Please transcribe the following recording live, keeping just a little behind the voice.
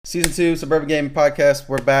Season 2, Suburban Game Podcast.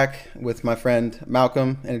 We're back with my friend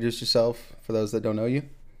Malcolm. Introduce yourself for those that don't know you.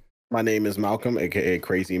 My name is Malcolm, aka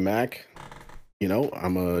Crazy Mac. You know,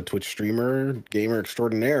 I'm a Twitch streamer, gamer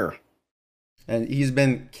extraordinaire. And he's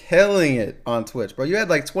been killing it on Twitch, bro. You had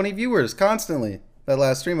like 20 viewers constantly that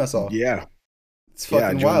last stream I saw. Yeah. It's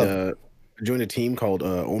fucking wild. I joined a team called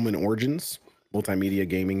Omen Origins, multimedia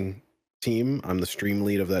gaming team. I'm the stream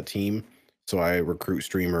lead of that team. So I recruit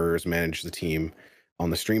streamers, manage the team on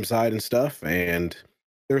the stream side and stuff. And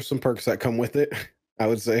there's some perks that come with it, I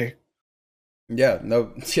would say. Yeah,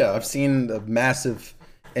 I've seen a massive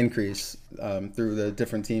increase through the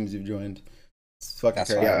different teams you've joined. It's fucking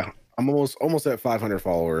crazy. Yeah, I'm almost at 500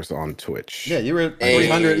 followers on Twitch. Yeah, you were at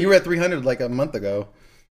 300. You were at 300 like a month ago.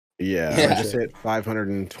 Yeah, I just hit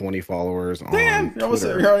 520 followers on Damn,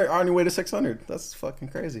 Twitter. You're on your way to 600. That's fucking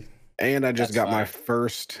crazy. And I just got my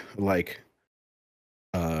first like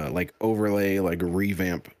overlay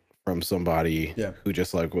revamp from somebody who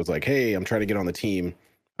just was like, hey, I'm trying to get on the team.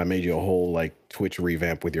 I made you a whole Twitch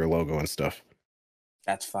revamp with your logo and stuff.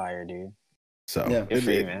 That's fire, dude. So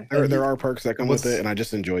man. There are perks that come with it, and I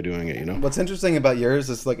just enjoy doing it. You know. What's interesting about yours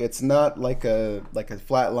is it's not like a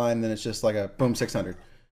flat line, then it's just like a boom 600.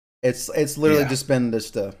 It's literally just been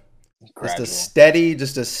just a steady.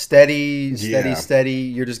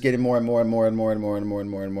 You're just getting more and more and more and more and more and more and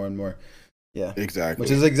more and more and more. Yeah, exactly.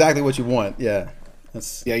 Which is exactly what you want. Yeah.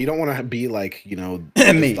 You don't want to be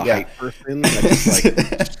me, the hype person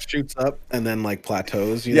that just shoots up and then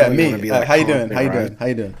plateaus. You know? You me. Be how you doing? How you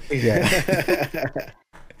doing? Yeah,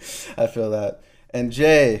 I feel that. And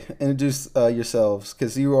Jay, introduce yourselves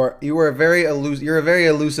because you're a very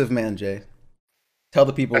elusive man, Jay. Tell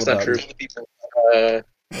the people that's about not true.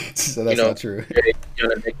 So that's not true.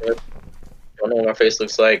 Don't know what my face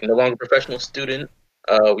looks like. No longer a professional student.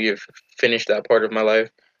 We have finished that part of my life.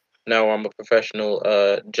 Now I'm a professional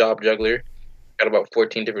job juggler. Got about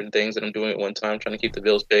 14 different things that I'm doing at one time, trying to keep the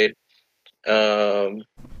bills paid. We're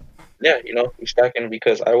stacking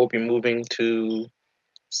because I will be moving to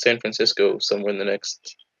San Francisco somewhere in the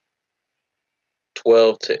next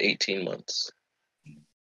 12 to 18 months.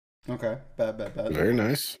 Okay, bad. Very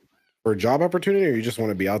nice. For a job opportunity, or you just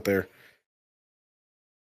want to be out there?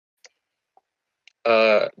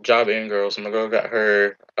 Job and girls. My girl got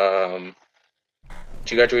her.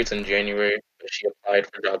 She graduates in January. She applied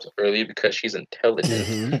for jobs early because she's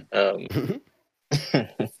intelligent. So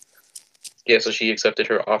she accepted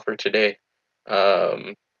her offer today.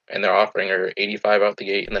 And they're offering her 85 out the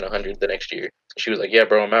gate and then 100 the next year. She was like, "Yeah,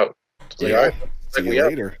 bro, I'm out." All right. See you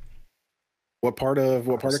later. What part of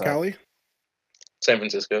Cali? San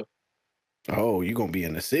Francisco. Oh, you gonna be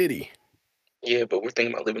in the city? Yeah, but we're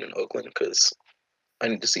thinking about living in Oakland because I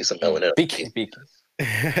need to see some melanin.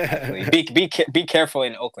 Be careful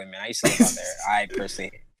in Oakland, man. I used to live out there.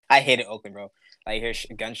 I hated Oakland, bro. I hear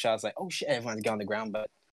gunshots, oh shit, everyone's get on the ground, but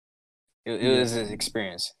it was an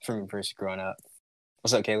experience for me personally growing up.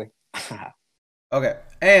 What's up, Kaylee? Okay,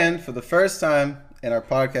 and for the first time in our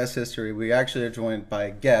podcast history, we actually are joined by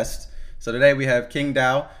a guest. So today we have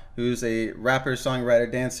KingDow, who's a rapper,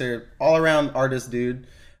 songwriter, dancer, all-around artist dude.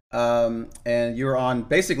 And you're on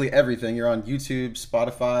basically everything. You're on YouTube,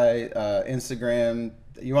 Spotify, Instagram.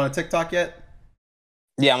 You on a TikTok yet?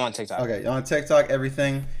 Yeah, I'm on TikTok. Okay, you're on TikTok,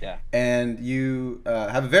 everything. Yeah. And you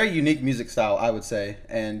have a very unique music style, I would say.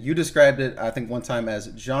 And you described it, I think, one time as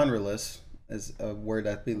genreless, is a word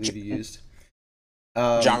I believe you used.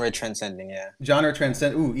 Genre transcending, yeah. Genre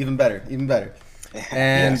transcend. Ooh, even better.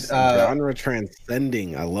 And yes, genre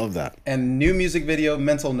transcending. I love that. And new music video,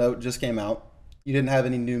 Mental Note, just came out. You didn't have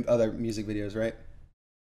any new other music videos, right?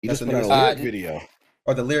 You just put out a lyric video.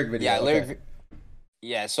 Or the lyric video. Yeah, lyric.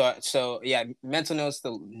 Yeah, so yeah, Mental Note's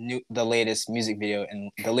the latest music video,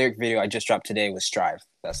 and the lyric video I just dropped today was Strive.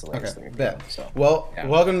 That's the latest lyric video. So,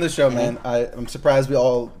 welcome to the show, man. I'm surprised we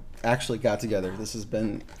all actually got together. This has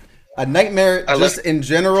been a nightmare in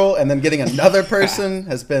general, and then getting another person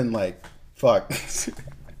has been fuck.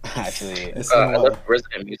 Actually, I left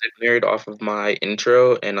Resident Music Nerd off of my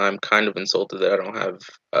intro, and I'm kind of insulted that I don't have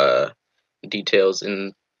details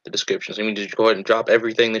in the description. So you need to go ahead and drop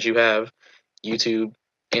everything that you have, YouTube,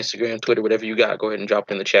 Instagram, Twitter, whatever you got. Go ahead and drop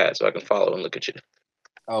it in the chat so I can follow and look at you.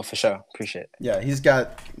 Oh, for sure. Appreciate it. Yeah, he's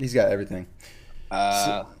got everything.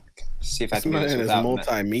 See if I can do this without. It's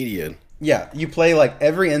multimedia. Yeah, you play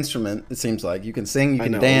every instrument. It seems like you can sing, you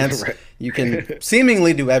can dance, you can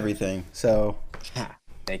seemingly do everything. So.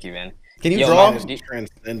 Thank you, man. Can you draw?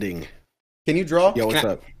 Transcending. Can you draw? Yo, what's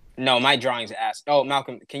up? No, my drawing's ass. Oh,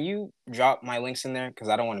 Malcolm, can you drop my links in there? Because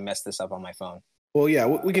I don't want to mess this up on my phone. Well, yeah,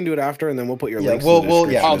 we can do it after, and then we'll put your Yeah, links in the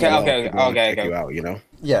description yeah. as well. Okay, If people want to check okay. you out, you know.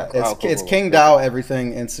 Yeah, Oh, cool, it's cool, King cool. Dow,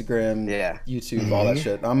 everything, Instagram, Yeah. YouTube, all that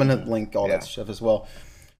shit. I'm gonna link all that Yeah. stuff as well.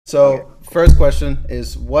 So first question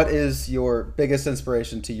is, what is your biggest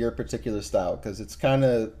inspiration to your particular style? Because it's kind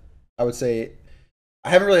of, I would say, I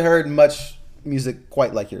haven't really heard much music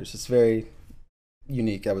quite like yours. It's very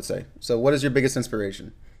unique, I would say. So what is your biggest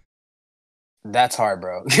inspiration? That's hard,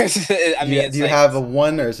 bro. I mean, it's do you like, have a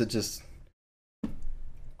one, or is it just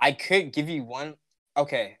I could give you one.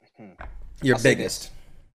 Okay. your I'll say biggest?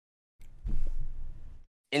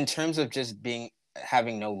 In terms of just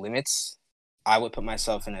having no limits, I would put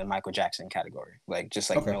myself in a Michael Jackson category. Like, just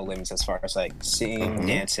like Okay. no limits as far as like singing,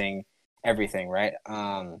 dancing, everything, right?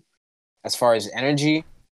 As far as energy,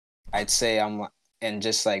 I'd say and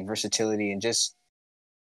just like versatility and just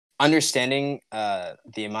understanding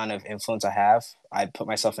the amount of influence I have. I'd put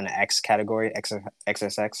myself in an X category,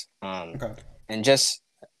 XXX. Okay. And just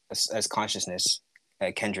as consciousness,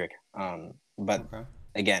 Kendrick. But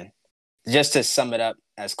again, just to sum it up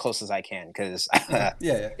as close as I can, because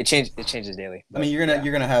it changes daily. But, I mean,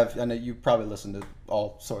 you're gonna have. I know you probably listen to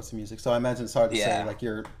all sorts of music, so I imagine it's hard to say like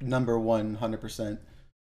your number 100%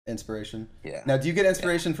 inspiration. Yeah. Now, do you get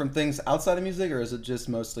inspiration from things outside of music, or is it just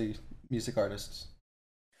mostly music artists?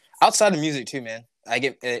 Outside of music too, man. I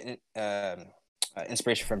get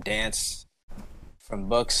inspiration from dance, from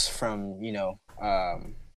books, from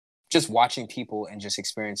just watching people and just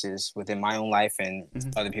experiences within my own life and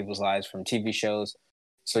other people's lives, from TV shows.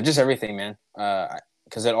 So just everything, man.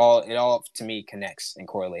 Because it all to me connects and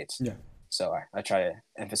correlates. Yeah. So I try to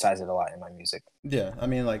emphasize it a lot in my music. Yeah, I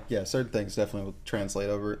mean, like, yeah, certain things definitely will translate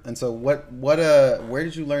over. And so, where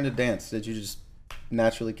did you learn to dance? Did you just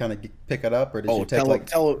naturally kind of pick it up, or did you take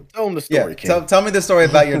tell them the story? Yeah, tell me the story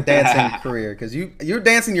about your dancing career, because you're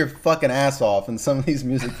dancing your fucking ass off in some of these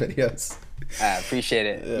music videos. I appreciate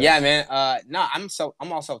it. Yeah, man. No,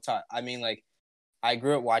 I'm all self-taught. I mean, like, I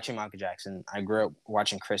grew up watching Michael Jackson. I grew up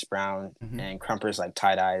watching Chris Brown and Crumpers like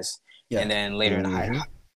Tie Dyes. Yeah. And then later in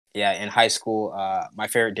high school, my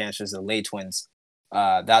favorite dancers, the Lay Twins.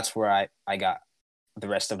 That's where I got the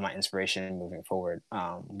rest of my inspiration moving forward.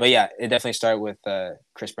 But yeah, it definitely started with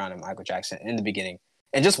Chris Brown and Michael Jackson in the beginning,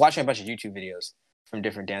 and just watching a bunch of YouTube videos from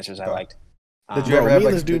different dancers I liked. Did you ever have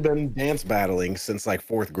this dude been dance battling since like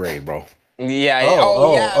 4th grade, bro? Yeah.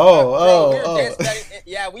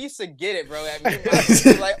 Yeah, we used to get it, bro. I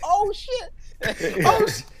mean, like, oh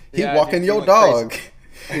shit. He walking your dog.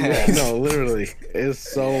 No, literally, it's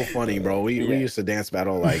so funny, bro. We used to dance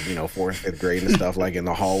battle like 4th, 5th grade and stuff, like in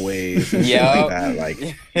the hallways and shit like that.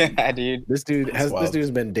 Like, yeah, dude. This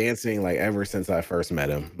dude's been dancing like ever since I first met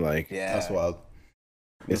him. Like, yeah, that's wild.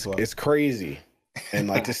 It's crazy, and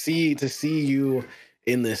like to see you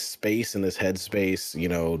in this space, in this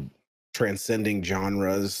headspace, transcending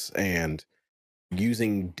genres and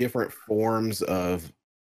using different forms of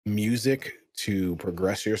music to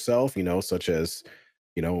progress yourself, such as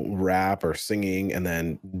rap or singing, and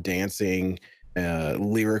then dancing,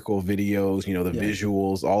 lyrical videos, the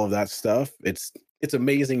visuals, all of that stuff. It's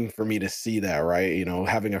amazing for me to see that, right?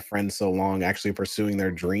 Having a friend so long actually pursuing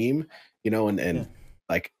their dream, and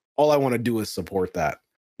like all I want to do is support that,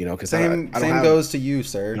 because same goes to you,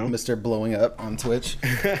 sir, Mr. Blowing Up on Twitch.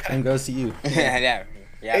 Same goes to you. Yeah.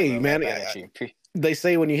 Hey, bro, man. They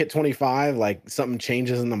say when you hit 25, like something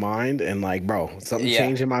changes in the mind, and like, bro, something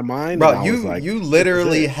changed in my mind. Bro, you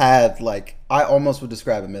literally had, like, I almost would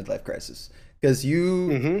describe a midlife crisis, because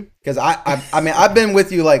I mean, I've been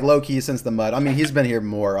with you like low key since the mud. I mean, he's been here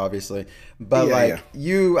more obviously, but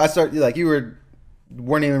you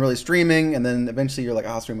weren't even really streaming, and then eventually you're like,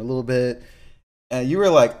 I'll stream a little bit. And you were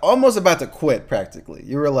like almost about to quit practically.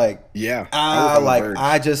 You were like, you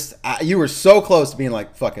were so close to being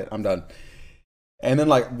like, fuck it, I'm done. And then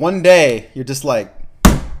like one day you're just like,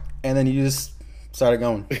 and then you just started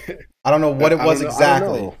going. I don't know what it was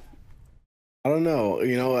exactly. I don't know.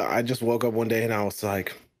 I just woke up one day and I was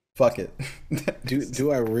like, fuck it.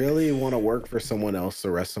 do I really want to work for someone else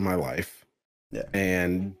the rest of my life? Yeah.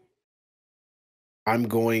 And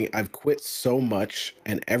I've quit so much,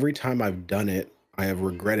 and every time I've done it, I have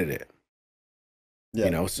regretted it.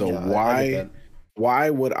 Yeah. So why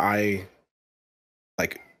would I,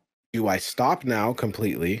 like, do I stop now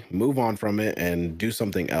completely, move on from it and do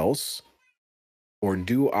something else? Or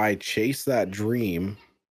do I chase that dream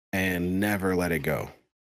and never let it go?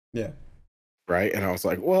 Yeah. Right. And I was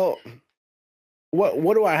like, well,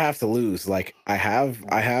 what do I have to lose? Like, I have,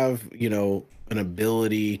 an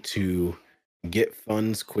ability to get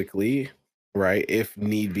funds quickly, right? If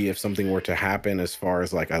need be, if something were to happen, as far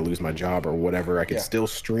as like I lose my job or whatever, I could still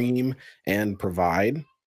stream and provide.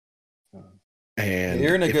 And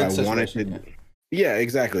you're in a if good I wanted situation. to, yeah,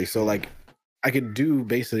 exactly. So like I could do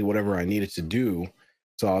basically whatever I needed to do.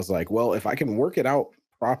 So I was like, well, if I can work it out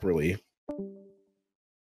properly.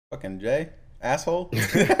 Fucking Jay, asshole.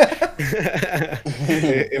 if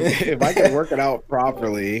I can work it out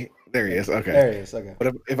properly, there he is. Okay. There he is. Okay.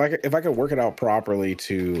 But if I could work it out properly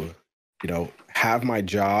to, have my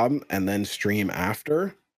job and then stream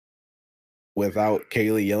after without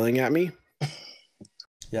Kaylee yelling at me,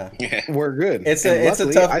 Yeah, we're good. it's And a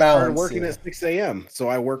luckily, tough I balance. started working at 6 a.m. So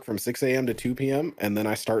I work from 6 a.m. to 2 p.m. and then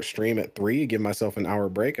I start stream at 3, give myself an hour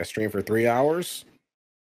break. I stream for 3 hours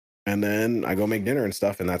and then I go make dinner and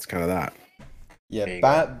stuff. And that's kind of that.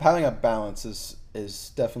 Yeah, having a balance is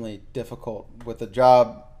definitely difficult with a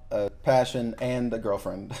job, a passion, and a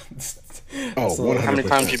girlfriend. Oh, 100%. How many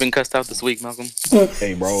times you been cussed out this week, Malcolm?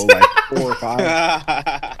 Hey, bro, like 4 or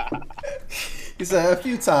 5. He said a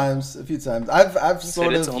few times. I've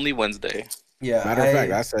sort of. It's only Wednesday. Yeah. Matter of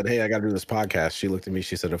fact, I said, "Hey, I got to do this podcast." She looked at me.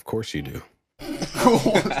 She said, "Of course you do."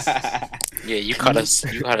 Yeah, you caught a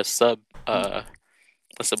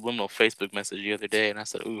subliminal Facebook message the other day, and I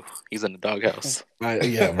said, "Ooh, he's in the doghouse."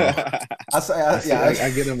 Yeah, bro. I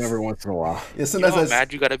get him every once in a while. Yeah, You know how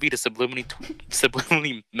mad you gotta be to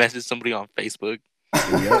subliminally message somebody on Facebook.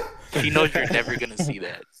 Yep. He knows you're never gonna see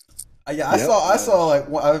that. Yeah, I saw like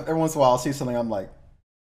every once in a while I'll see something. I'm like,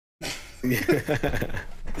 bro.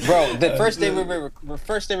 The first day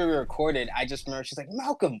we recorded, I just remember she's like,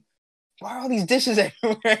 Malcolm, why are all these dishes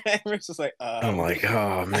everywhere? It's just like, I'm like,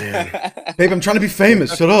 oh man, babe, I'm trying to be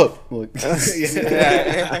famous. Shut up. Like,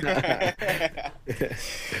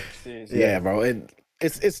 yeah, bro.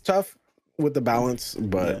 It's tough with the balance,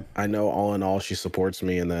 but I know all in all she supports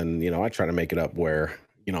me, and then I try to make it up where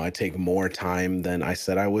I take more time than I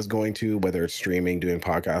said I was going to, whether it's streaming, doing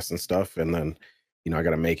podcasts and stuff, and then I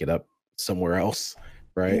got to make it up somewhere else,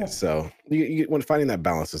 right? Yeah. So when finding that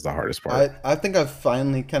balance is the hardest part. I think I've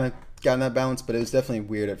finally kind of gotten that balance, but it was definitely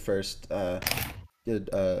weird at first,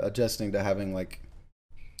 adjusting to having like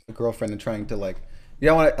a girlfriend and trying to like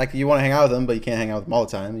you want to hang out with them, but you can't hang out with them all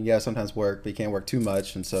the time. You gotta sometimes work, but you can't work too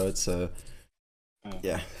much, and so it's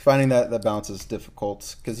finding that balance is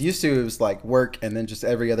difficult because used to it was like work and then just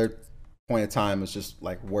every other point of time was just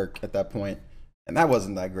like work at that point, and that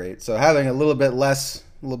wasn't that great. So having a little bit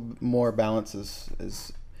more balance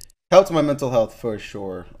is helped my mental health for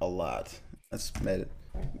sure a lot. That's made it.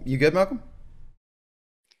 You good, Malcolm?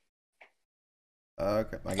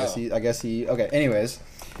 Okay, I guess he. Okay, anyways,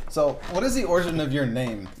 so what is the origin of your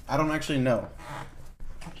name? I don't actually know.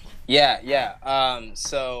 Yeah.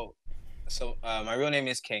 So my real name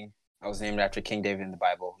is King. I was named after King David in the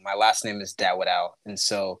Bible. My last name is Dawood, and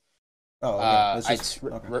so so I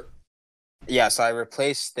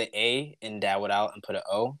replaced the A in Dawood and put an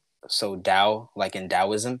O. So Dow, like in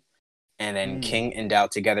Taoism, and then King and Dow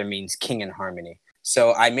together means king in harmony.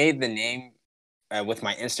 So I made the name with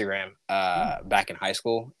my Instagram back in high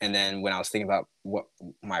school, and then when I was thinking about what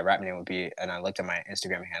my rap name would be, and I looked at my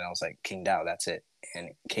Instagram handle, I was like, KingDow, that's it,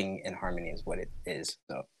 and King in harmony is what it is.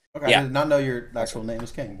 So. Okay, I did not know your actual name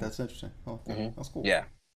is King. That's interesting. Oh, that's cool. Yeah.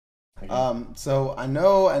 So I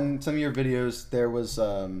know in some of your videos there was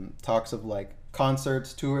talks of like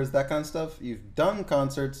concerts, tours, that kind of stuff. You've done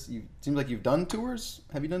concerts. Seems like you've done tours.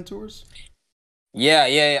 Have you done tours?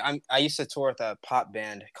 Yeah. I used to tour with a pop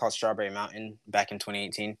band called Strawberry Mountain back in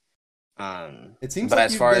 2018. It seems but like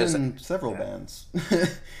as you've far been as in several bands.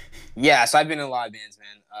 Yeah, so I've been in a lot of bands,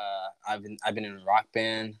 man. I've been in a rock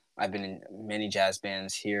band. I've been in many jazz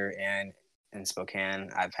bands here and in Spokane.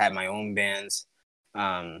 I've had my own bands.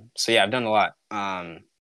 So yeah, I've done a lot. And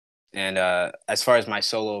as far as my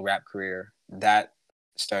solo rap career, that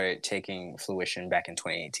started taking fruition back in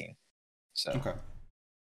 2018. So okay. Yeah.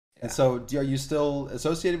 And so, are you still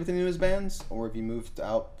associated with any of those bands, or have you moved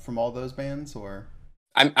out from all those bands, or?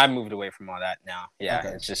 I moved away from all that now. Yeah, Okay.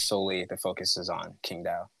 It's just solely the focus is on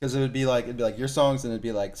KingDow. Because it'd be like your songs, and it'd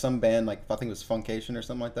be like some band, like I think it was Funkation or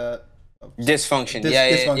something like that. Dysfunction.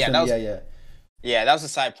 Dysfunction. Yeah, that was a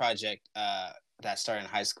side project that started in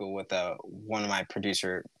high school with one of my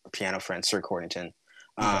producer piano friends, Sir Cordington.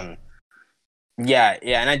 Okay. Yeah,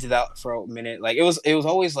 and I did that for a minute. Like it was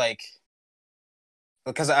always like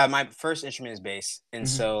because my first instrument is bass, and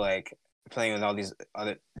so like playing with all these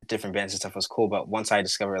other different bands and stuff was cool. But once I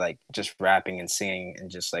discovered like just rapping and singing and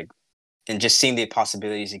just seeing the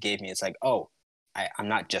possibilities it gave me, it's like, oh, I'm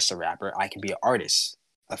not just a rapper. I can be an artist,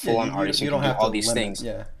 a full-on artist. You don't have all to these limit, things.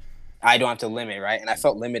 Yeah. I don't have to limit, right? And I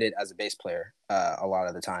felt limited as a bass player a lot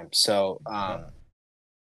of the time. So,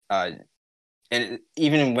 and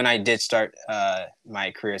even when I did start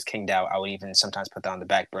my career as KingDow, I would even sometimes put that on the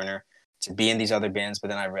back burner to be in these other bands, but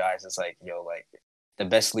then I realized it's like, yo, like the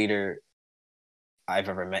best leader I've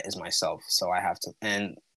ever met is myself. So I have to.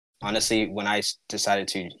 And honestly, when I decided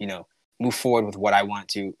to, move forward with what I want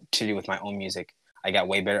to do with my own music, I got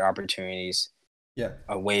way better opportunities. Yeah.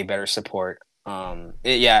 A way better support.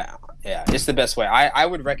 It's the best way. I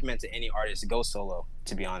would recommend to any artist to go solo,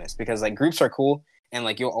 to be honest, because like groups are cool and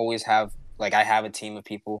like you'll always have like I have a team of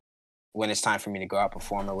people when it's time for me to go out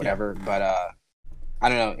perform or whatever. Yeah. But I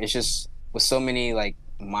don't know. It's just with so many like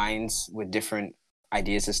minds with different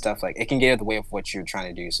ideas and stuff, like it can get in the way of what you're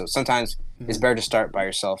trying to do. So sometimes it's better to start by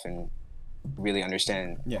yourself and really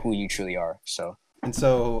understand who you truly are. So. And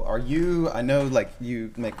so are you, I know like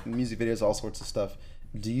you make music videos, all sorts of stuff.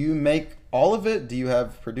 Do you make all of it? Do you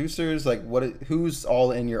have producers? Like who's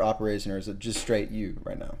all in your operation, or is it just straight you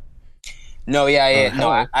right now? No,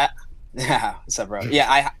 I what's up, bro?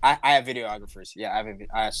 Yeah, I have videographers. Yeah,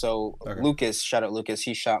 okay. Lucas, shout out Lucas.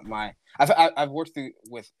 He shot I've worked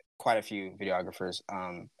with quite a few videographers.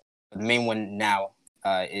 The main one now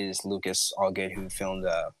is Lucas Allgood, who filmed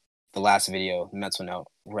the last video, Mental Note.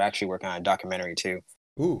 We're actually working on a documentary too.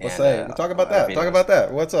 Ooh, let's say talk about that. Talk about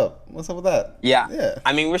that. What's up? What's up with that? Yeah.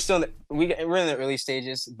 I mean, we're still we're in the early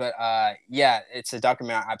stages, but it's a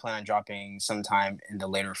documentary I plan on dropping sometime in the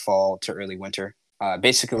later fall to early winter.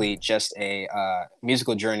 Basically, just a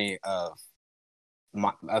musical journey of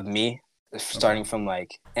me, starting from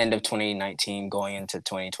like end of 2019 going into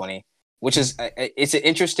 2020, which is it's an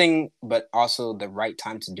interesting but also the right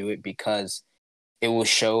time to do it because it will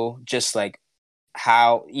show just like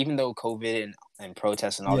how even though COVID and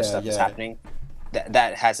protests and all this stuff is happening,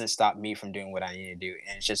 that hasn't stopped me from doing what I need to do,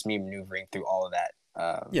 and it's just me maneuvering through all of that.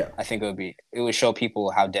 I think it would show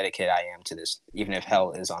people how dedicated I am to this, even if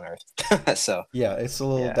hell is on earth. So yeah, it's a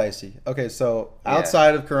little dicey. Okay, so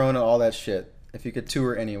outside of Corona, all that shit, if you could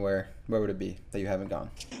tour anywhere, where would it be that you haven't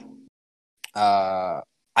gone?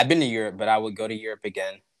 I've been to Europe, but I would go to Europe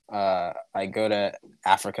again. I go to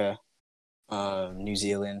Africa, New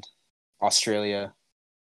Zealand, Australia.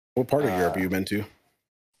 What part of Europe have you been to?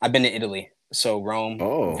 I've been to Italy, so Rome,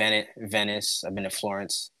 Venice. I've been to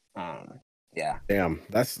Florence. Damn,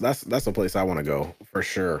 that's a place I want to go for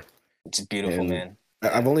sure. It's beautiful, man.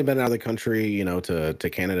 I've only been out of the country, to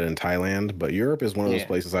Canada and Thailand, but Europe is one of those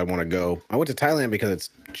places I want to go. I went to Thailand because it's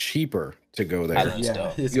cheaper to go there.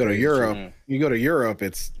 You go to Europe,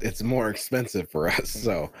 it's more expensive for us.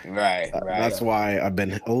 So that's why I've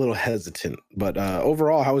been a little hesitant. But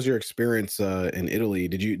overall, how was your experience in Italy?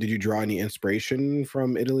 Did you draw any inspiration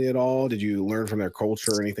from Italy at all? Did you learn from their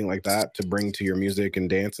culture or anything like that to bring to your music and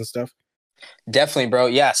dance and stuff? Definitely, bro.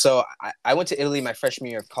 Yeah, so I went to Italy my freshman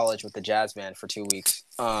year of college with the jazz band for 2 weeks.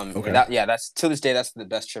 That's to this day that's the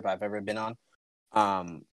best trip I've ever been on.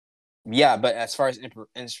 But as far as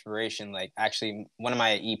inspiration, like actually one of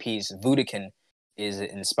my EPs, Vatican, is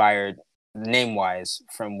inspired name-wise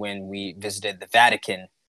from when we visited the Vatican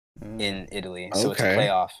in Italy. So it's a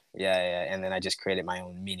playoff. And then I just created my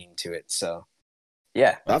own meaning to it. So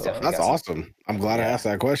that's awesome. I'm glad I asked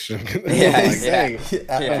that question.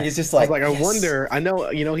 He's just like, I wonder. I know,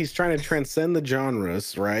 he's trying to transcend the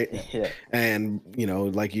genres, right? Yeah. And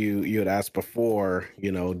like you had asked before,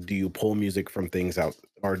 do you pull music from things out,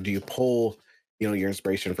 or do you pull, your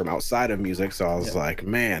inspiration from outside of music? So I was like,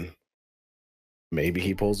 man, maybe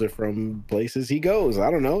he pulls it from places he goes. I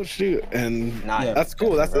don't know. Shoot, and that's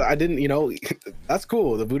cool. I didn't. That's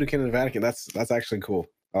cool. The Vatican and Vatican. That's actually cool.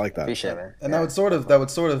 I like that. Appreciate it. And that would sort of go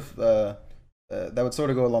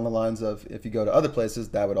along the lines of, if you go to other places,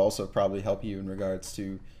 that would also probably help you in regards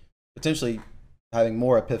to potentially having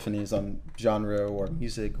more epiphanies on genre or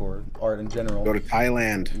music or art in general. Go to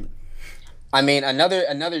Thailand. I mean,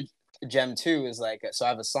 another gem too is like, so I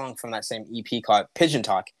have a song from that same EP called Pigeon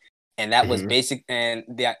Talk, and that was basic. And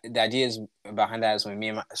the idea is behind that is when me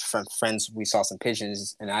and my friends, we saw some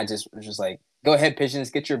pigeons, and I just was just like, go ahead, pigeons,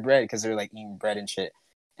 get your bread, because they're like eating bread and shit.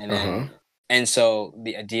 And then, and so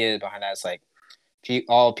the idea behind that is like,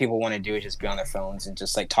 all people want to do is just be on their phones and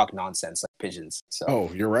just like talk nonsense like pigeons. So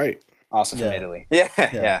you're right. Also from Italy.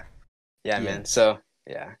 Yeah, man. So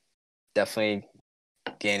definitely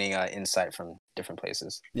gaining insight from different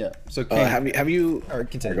places. Yeah. So have you? Or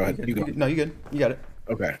continue. Go ahead. You go. No, you good. You got it.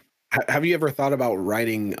 Okay. Have you ever thought about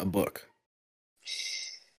writing a book?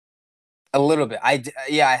 A little bit. I've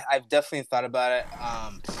definitely thought about it.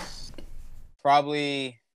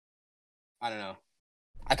 Probably, I don't know.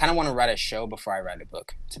 I kind of want to write a show before I write a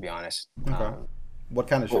book, to be honest. Okay. What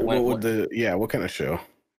kind of show? What kind of show?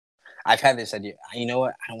 I've had this idea. You know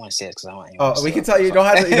what? I don't want to say it because I don't want anyone we can tell you. You don't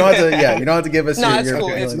have to. You don't have to give us. No, it's cool.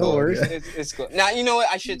 It's cool. Now you know what?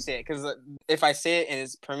 I should say it because if I say it and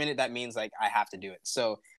it's permanent, that means like I have to do it.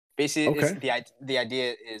 So Basically, Okay. the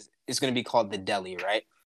idea is it's going to be called the deli, right?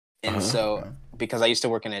 And Uh-huh. so because I used to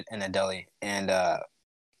work in a deli, and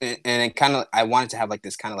it kind of I wanted to have like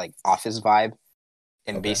this kind of like office vibe,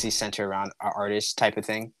 and basically center around an artist type of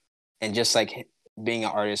thing, and just like being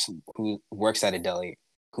an artist who works at a deli,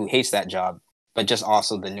 who hates that job, but just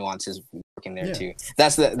also the nuances working there too.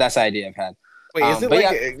 That's the idea I've had. Wait, is it but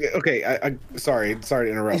like okay? I sorry to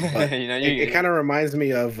interrupt, but it kind of reminds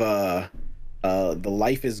me of the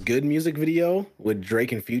 "Life Is Good" music video with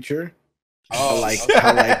Drake and Future. Oh, How like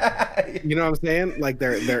you know what I'm saying? Like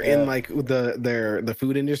they're in like the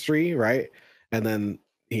food industry, right? And then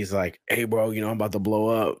he's like, "Hey, bro, you know I'm about to blow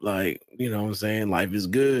up. Like, you know what I'm saying? Life is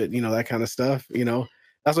good. You know that kind of stuff. You know,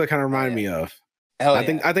 that's what it kind of reminded me of. Hell I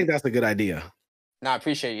think that's a good idea. No, I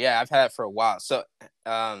appreciate it. Yeah, I've had it for a while. So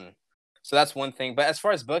that's one thing. But as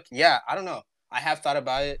far as book, yeah, I don't know. I have thought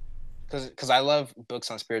about it because I love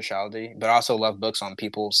books on spirituality, but I also love books on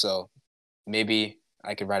people. So maybe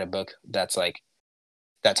I could write a book that's like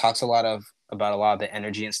that talks about a lot of the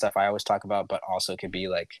energy and stuff I always talk about, but also could be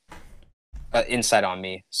like insight on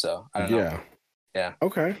me. So I don't know. Yeah.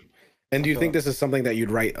 Okay. And do you think this is something that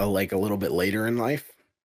you'd write like a little bit later in life,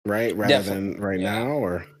 right? Rather than right now,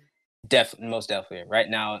 or? Most definitely. Right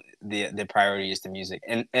now, the priority is the music,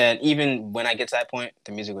 and even when I get to that point,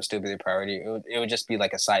 the music will still be the priority. It would just be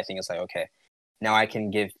like a side thing. It's like, okay, now I've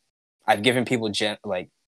given people like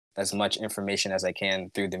as much information as I can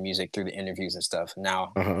through the music, through the interviews and stuff.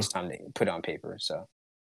 Now it's time to put it on paper. So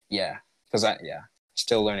yeah, because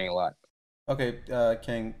still learning a lot. Okay,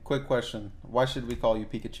 King, quick question. Why should we call you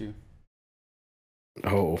Pikachu?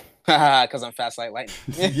 Oh. Because I'm fast like lightning.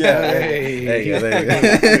 Yeah, there you go. Straight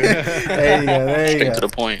to the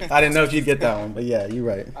point. I didn't know if you'd get that one, but yeah, you're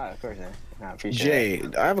right. Of course, man. I appreciate Jay,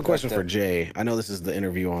 it. I have a question for Jay. I know this is the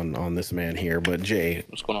interview on this man here, but Jay,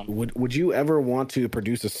 what's going on? Would you ever want to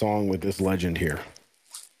produce a song with this legend here?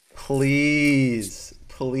 Please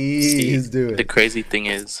do it. The crazy thing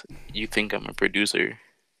is, you think I'm a producer.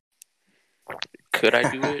 Could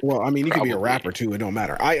I do it? Well, I mean, you could be a Probably. rapper too. It don't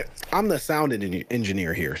matter. I'm the sound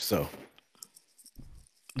engineer here, so.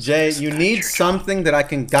 Jay, you need something that I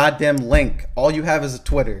can goddamn link. All you have is a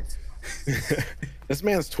Twitter. This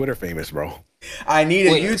man's Twitter famous, bro. I need a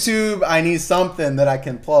YouTube. I need something that I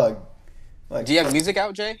can plug. Like, do you have music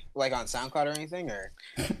out, Jay? Like on SoundCloud or anything, or?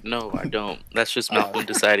 No, I don't. That's just Malcolm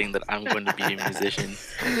deciding that I'm going to be a musician.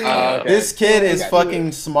 This kid is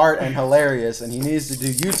fucking smart and hilarious, and he needs to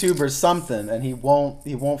do YouTube or something, and he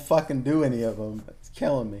won't fucking do any of them. It's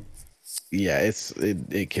killing me. Yeah,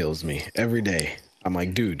 it kills me every day. I'm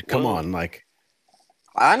like, dude, come on, like.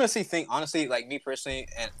 I honestly think, like me personally,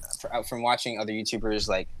 and from watching other YouTubers,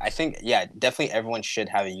 like I think, yeah, definitely everyone should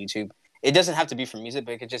have a YouTube. It doesn't have to be for music,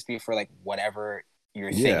 but it could just be for like whatever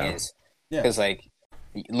your thing is. Because like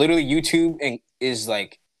literally YouTube is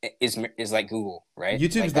like Google, right?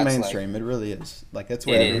 YouTube's like, the mainstream. It really is. Like that's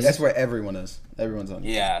where everyone is. Everyone's on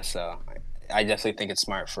YouTube. Yeah, so I definitely think it's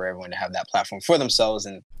smart for everyone to have that platform for themselves,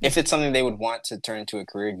 and if it's something they would want to turn into a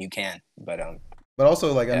career, you can. But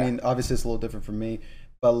also like I mean, obviously it's a little different for me,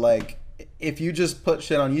 but like if you just put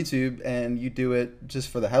shit on YouTube and you do it just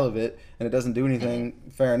for the hell of it and it doesn't do anything,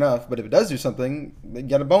 fair enough. But if it does do something, you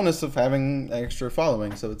get a bonus of having extra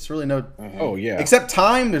following. So it's really no. Oh yeah. Except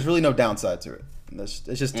time, there's really no downside to it. It's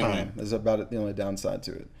just time. Is about it. The only downside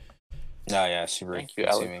to it. No, yeah, super. Thank you,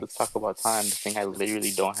 Alex. Let's talk about time. The thing I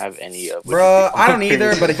literally don't have any of. Bro, I don't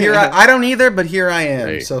either. But here I don't either. But here I am.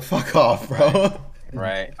 Right. So fuck off, bro.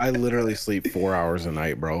 Right. I literally sleep 4 hours a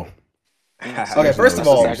night, bro. Okay, first of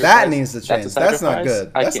all, that needs to change. That's not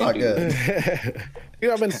good. That's not good. Dude,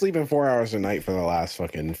 I've been sleeping 4 hours a night for the last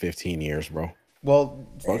fucking 15 years, bro. Well,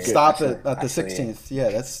 stop it at the 16th. Yeah,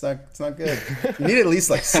 that's not good. You need at least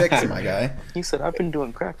like 6, my guy. He said, "I've been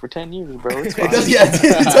doing crack for 10 years, bro." It's It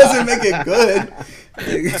doesn't make it good.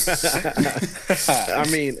 I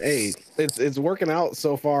mean, hey, it's working out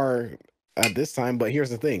so far at this time, but here's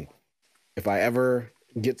the thing. If I ever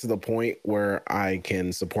get to the point where I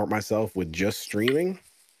can support myself with just streaming,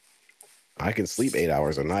 I can sleep 8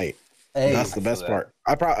 hours a night. Hey, that's the best part.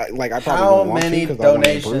 I probably how won't want many to 'cause I wanna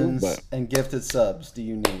donations improve, and gifted subs do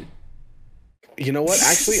you need? you know what?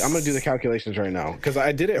 Actually, I'm gonna do the calculations right now because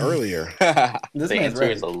I did it earlier. This the man's answer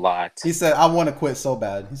ready. is a lot. He said, "I want to quit so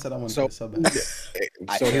bad." He said, "I want to quit so bad."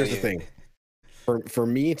 So here's the thing. For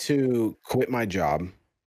me to quit my job,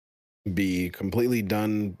 be completely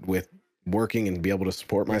done with working and be able to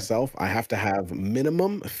support myself, I have to have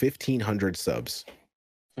minimum 1,500 subs.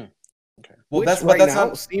 Well, that's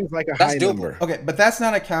not seems like a high number. Okay, but that's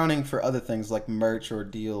not accounting for other things like merch or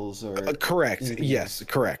deals or correct. Yes,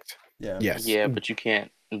 correct. Yeah. Yes. Yeah, but you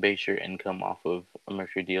can't base your income off of a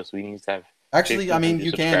merchant deal. So we need to have. Actually, I mean, 1,500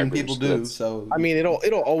 you can, and people subscribers, do. So I mean, it'll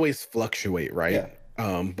always fluctuate, right?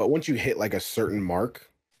 yeah, But once you hit like a certain mark,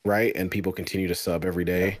 right, and people continue to sub every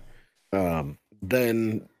day,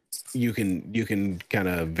 then you can kind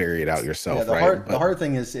of vary it out yourself, yeah. right? The hard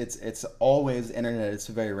thing is it's always internet. It's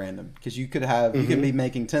very random because you could have you can Mhm. be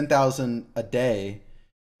making 10,000 a day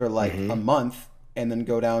for like a month, and then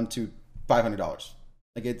go down to $500.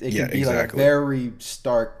 Like it Yeah, can be like a exactly. very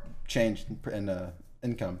stark change in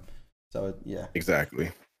income. So yeah,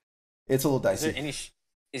 Exactly. it's a little Is there dicey. any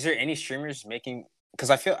is there any streamers making? Because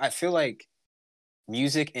I feel like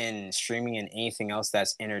music and streaming and anything else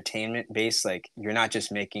that's entertainment based, like you're not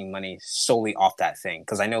just making money solely off that thing.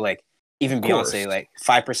 Because I know like even Of Beyonce, course. like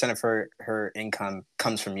 5% of her income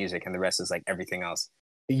comes from music, and the rest is like everything else.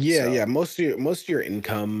 Yeah, So- yeah. Most of your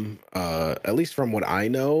income, at least from what I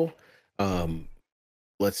know, um,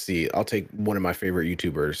 let's see. I'll take one of my favorite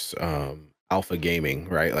YouTubers, Alpha Gaming,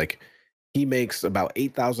 right? Like he makes about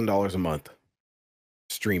 $8,000 a month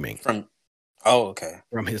streaming From okay.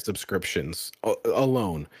 from his subscriptions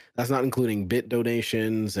alone. That's not including bit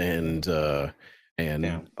donations and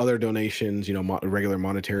Damn. other donations, you know, regular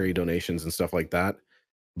monetary donations and stuff like that.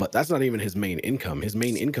 But that's not even his main income. His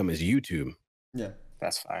main income is YouTube, Yeah.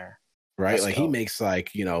 That's fire. right? That's Like he dope. makes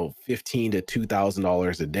like, you know, $1,500 to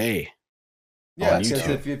 $2,000 a day. Yeah, on because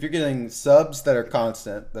YouTube. if you're getting subs that are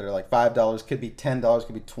constant, that are like $5, could be $10,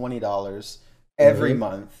 could be $20 every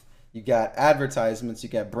month. You got advertisements, you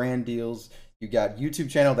got brand deals, you got YouTube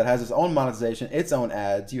channel that has its own monetization, its own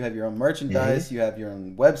ads. You have your own merchandise, you have your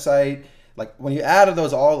own website. Like when you add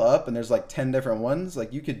those all up, and there's like 10 different ones,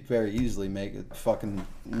 like you could very easily make a fucking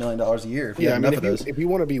 $1 million a year if you Yeah, have I mean, enough of those. if you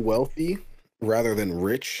want to be wealthy rather than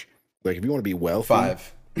rich, like if you want to be wealthy,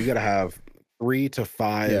 5. you got to have 3 to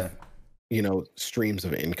 5, Yeah. you know, streams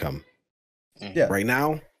of income. Yeah. Right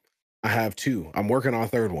now, I have 2. I'm working on a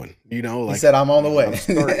third one. You know, He like said, "I'm on the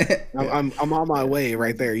way." I'm on my way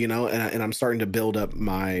right there. You know, and I'm starting to build up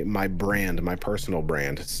my brand, my personal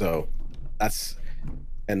brand. So that's,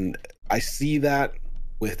 and I see that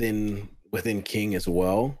within King as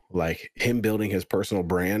well. Like him building his personal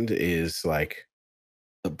brand is like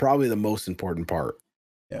probably the most important part,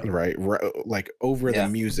 Yeah. right? Like over the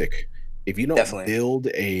music. If you don't Definitely. build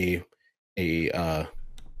a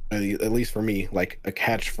at least for me, like a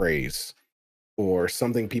catchphrase or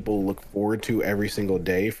something people look forward to every single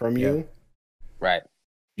day from you, Right.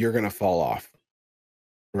 you're gonna fall off.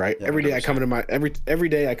 Right? Yeah, every day I 100%. come into my every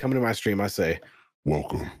day I come into my stream, I say,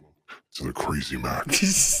 "Welcome to the Crazy Mac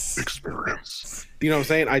experience." You know what I'm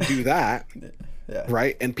saying? I do that, Yeah.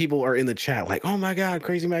 right? And people are in the chat like, "Oh my god,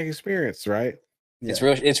 Crazy Mac experience!" Right? Yeah. It's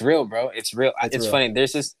real. It's real, bro. It's real. It's It's real. funny.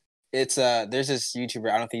 There's this YouTuber.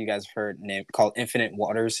 I don't think you guys have heard name called Infinite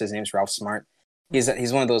Waters. His name's Ralph Smart. He's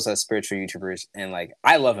one of those spiritual YouTubers, and like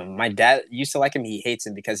I love him. My dad used to like him. He hates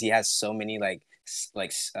him because he has so many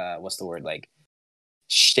what's the word, like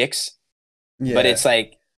shticks. Yeah. But it's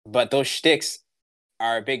like, but those shticks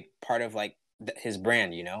are a big part of like his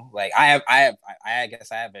brand. You know, like I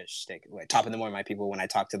guess I have a shtick. Like top of the morning, my people, when I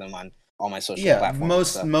talk to them on all my social platforms. and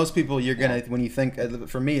stuff. Most people, you're gonna when you think,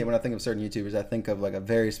 for me, when I think of certain YouTubers, I think of like a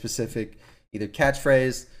very specific either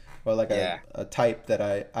catchphrase or like a type that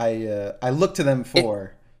I look to them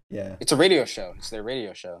for. It's a radio show. It's their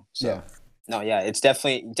radio show. So. Yeah. No, yeah, it's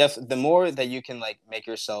definitely the more that you can like make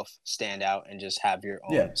yourself stand out and just have your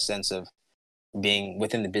own sense of being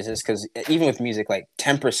within the business, because even with music, like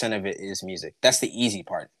 10% of it is music. That's the easy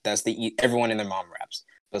part. That's everyone and their mom raps.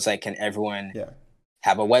 But it's like, can everyone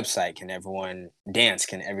have a website? Can everyone dance?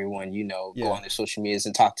 Can everyone, go on their social medias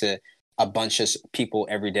and talk to a bunch of people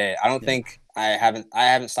every day? I don't think I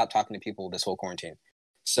haven't stopped talking to people this whole quarantine.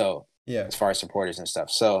 So as far as supporters and stuff.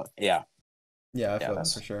 So I feel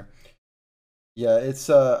that for sure. Yeah, it's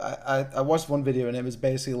I watched one video and it was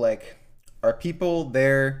basically like, are people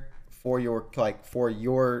there for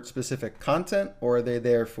your specific content, or are they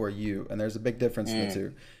there for you? And there's a big difference in the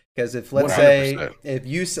two. Because if let's 100%.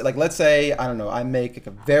 say let's say I don't know, I make like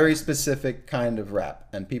a very specific kind of rap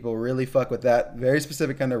and people really fuck with that very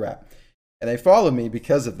specific kind of rap, and they follow me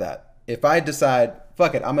because of that. If I decide,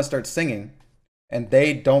 fuck it, I'm gonna start singing, and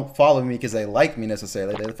they don't follow me because they like me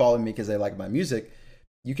necessarily, they follow me because they like my music,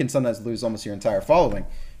 you can sometimes lose almost your entire following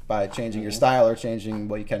by changing your style or changing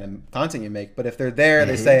what kind of content you make. But if they're there,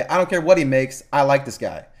 they say, I don't care what he makes, I like this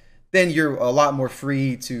guy, then you're a lot more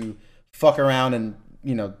free to fuck around and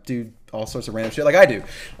do all sorts of random shit like I do.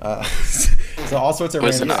 So all sorts of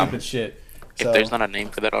random stupid shit. If there's not a name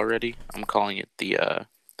for that already, I'm calling it the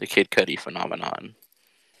Kid Cudi phenomenon.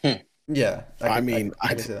 Yeah, I mean,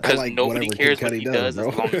 because like nobody whatever cares Kid what Cudi he does bro.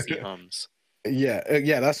 as long as he hums.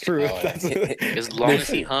 Yeah, that's true. Oh, That's As long as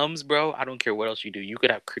he hums, bro, I don't care what else you do. You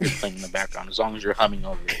could have crickets playing in the background as long as you're humming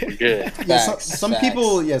over it. We're good. Yeah, Facts, some facts.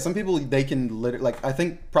 people, they can literally, like, I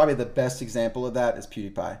think probably the best example of that is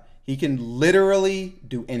PewDiePie. He can literally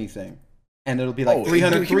do anything, and it'll be like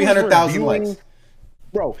 300,000 likes.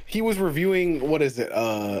 Bro, he was reviewing, what is it,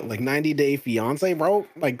 like 90 Day Fiance, bro?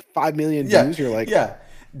 Like 5 million views. Yeah, You're like, yeah.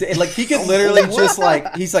 Like, he could literally just,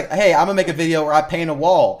 like, he's like, hey, I'm gonna make a video where I paint a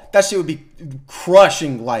wall. That shit would be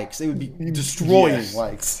crushing likes. It would be destroying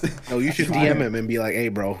likes. no, you should DM him and be like, hey,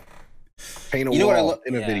 bro, paint a You know what I wall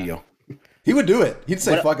in a yeah. video. He would do it. He'd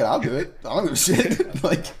say, What- fuck it, I'll do it. I don't give a shit.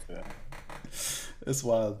 Like, it's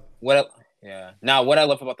wild. Now, what I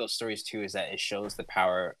love about those stories too is that it shows the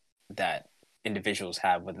power that individuals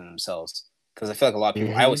have within themselves. Because I feel like a lot of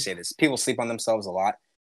people, I always say this, people sleep on themselves a lot,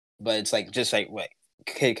 but it's like just like what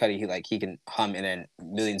Kid Cudi, he can hum and then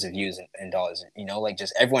millions of views and dollars. You know, like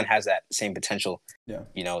just everyone has that same potential. Yeah.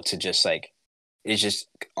 You know, to just like it's just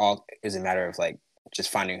all is a matter of like just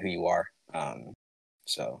finding who you are.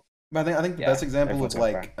 So. But I think the Yeah, best example of everyone's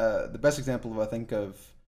like the best example of I think of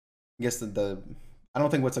I guess the I don't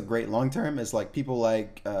think what's a great long term is like people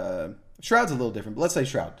like Shroud's a little different, but let's say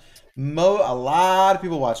Shroud. A lot of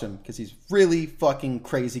people watch him because he's really fucking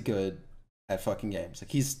crazy good at fucking games. Like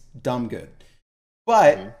he's dumb good.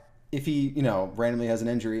 But if he, randomly has an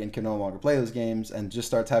injury and can no longer play those games and just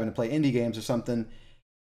starts having to play indie games or something,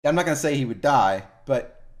 I'm not gonna say he would die,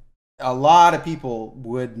 but a lot of people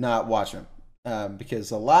would not watch him.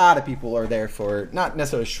 Because a lot of people are there for not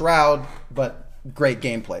necessarily Shroud, but great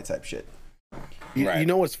gameplay type shit. You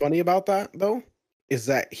know what's funny about that though? Is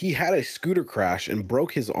that he had a scooter crash and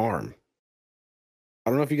broke his arm. I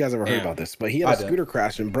don't know if you guys ever heard about this, but he had a scooter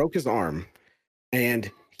crash and broke his arm, and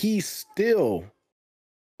he still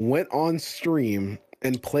went on stream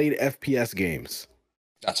and played FPS games.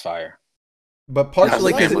 That's fire. But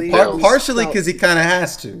partially because he kind of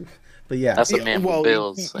has to. But yeah, that's a man with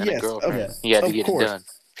bills and a girlfriend. He had to get it done.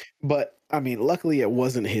 But I mean, luckily it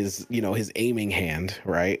wasn't his, his aiming hand,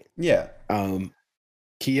 right? Yeah.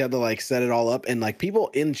 He had to like set it all up, and like people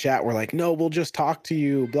in chat were like, "No, we'll just talk to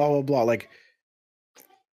you." Blah blah blah. Like,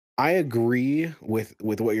 I agree with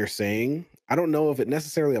what you're saying. I don't know if it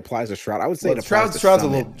necessarily applies to Shroud. I would say it applies to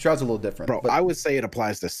Summit. Shroud's a little different, bro. But I would say it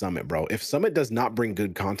applies to Summit, bro. If Summit does not bring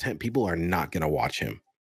good content, people are not gonna watch him.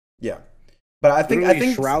 Yeah, but I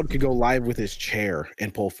think Shroud could go live with his chair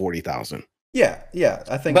and pull 40,000. Yeah,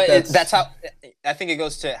 I think. But that's how I think it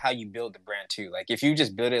goes to how you build the brand too. Like if you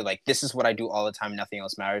just build it like this is what I do all the time, nothing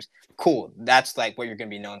else matters. Cool, that's like what you're gonna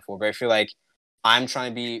be known for. But if you're like I'm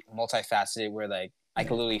trying to be multifaceted, where like I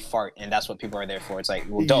can literally fart, and that's what people are there for. It's like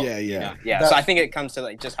well, dope. Yeah. So I think it comes to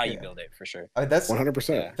like just how you build it for sure. That's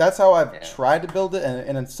 100%. That's how I've tried to build it,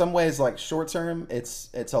 and in some ways, like short term, it's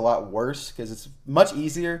a lot worse because it's much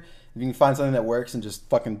easier if you can find something that works and just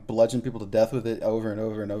fucking bludgeon people to death with it over and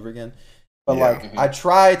over and over again. But I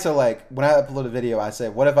try to like when I upload a video, I say,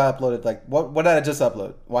 what if I uploaded like what did I just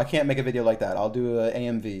upload? Well, I can't make a video like that. I'll do an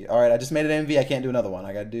AMV. All right, I just made an AMV. I can't do another one.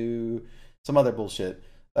 I got to do some other bullshit.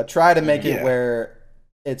 I try to make it where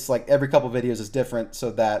it's like every couple videos is different,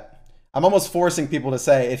 so that I'm almost forcing people to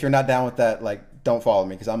say, if you're not down with that, like don't follow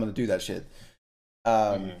me because I'm gonna do that shit.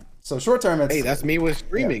 So short term, it's that's me with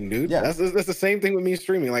streaming, dude. Yeah, that's the same thing with me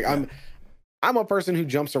streaming. Like I'm a person who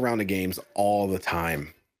jumps around the games all the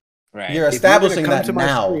time. Right. You're establishing that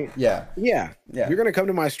now. Stream, yeah. If you're gonna come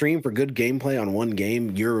to my stream for good gameplay on one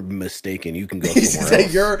game, you're mistaken. You can go somewhere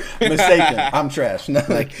else. You're mistaken. I'm trash. No.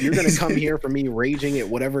 Like you're gonna come here for me raging at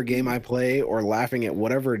whatever game I play or laughing at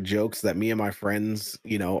whatever jokes that me and my friends,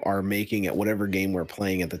 are making at whatever game we're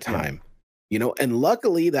playing at the time. And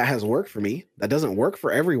luckily that has worked for me. That doesn't work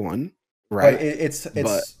for everyone, right? But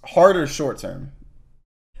it's harder short term.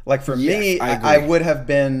 Like for me, I would have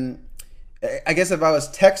been. I guess if I was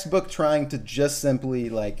textbook trying to just simply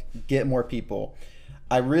like get more people,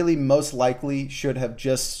 I really most likely should have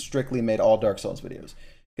just strictly made all Dark Souls videos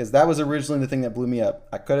because that was originally the thing that blew me up.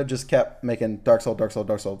 I could have just kept making Dark Souls.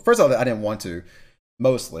 First of all, I didn't want to,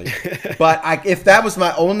 mostly, but if that was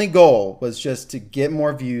my only goal was just to get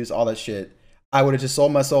more views, all that shit, I would have just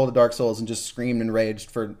sold my soul to Dark Souls and just screamed and raged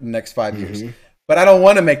for the next 5 years. But I don't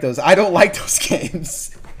want to make those. I don't like those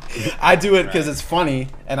games. I do it because it's funny,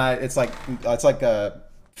 and it's like a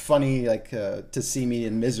funny to see me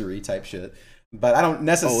in misery type shit. But I don't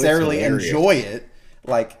necessarily enjoy it.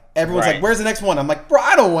 Like everyone's like, "Where's the next one?" I'm like, "Bro,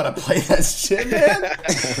 I don't want to play that shit, man.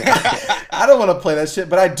 I don't want to play that shit."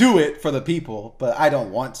 But I do it for the people. But I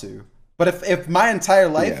don't want to. But if my entire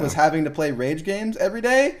life was having to play rage games every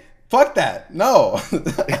day, fuck that. No,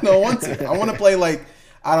 I don't want to. I want to play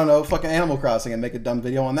I don't know, fucking Animal Crossing and make a dumb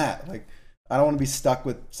video on that. Like. I don't want to be stuck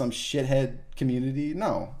with some shithead community.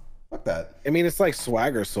 No, fuck that. I mean, it's like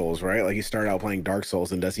Swagger Souls, right? Like he started out playing Dark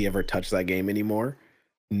Souls, and does he ever touch that game anymore?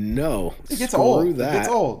 No. It gets Screw old. that. It gets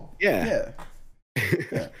old. Yeah. Yeah.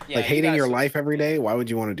 Yeah, Like hating your life every day. Why would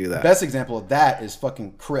you want to do The that? best example of that is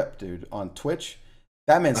fucking Crip, dude, on Twitch.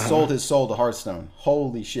 That man sold his soul to Hearthstone.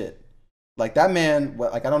 Holy shit. Like that man,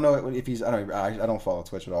 like I don't know if he's I don't follow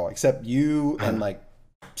Twitch at all, except you and like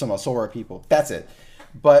some Sora people. That's it.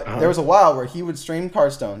 But there was a while where he would stream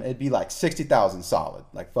Hearthstone. It'd be like 60,000 solid,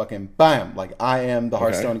 like fucking bam, like I am the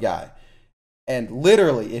Hearthstone guy. And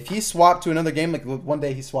literally, if he swapped to another game, like one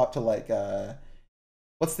day he swapped to like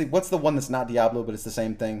what's the one that's not Diablo but it's the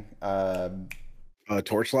same thing?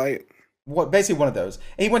 Torchlight. What basically one of those.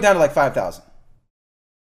 And he went down to like 5,000.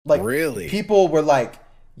 Like really, people were like,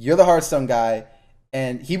 "You're the Hearthstone guy,"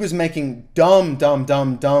 and he was making dumb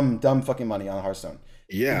fucking money on Hearthstone.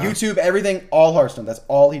 Yeah, YouTube, everything, all Hearthstone. That's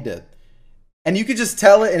all he did, and you could just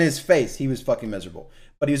tell it in his face. He was fucking miserable,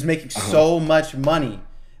 but he was making so much money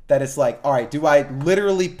that it's like, all right, do I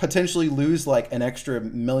literally potentially lose like an extra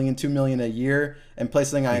 $1 million, $2 million a year and play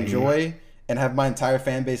something I enjoy and have my entire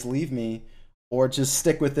fan base leave me? Or just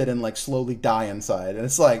stick with it and like slowly die inside. And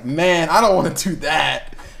it's like, man, I don't want to do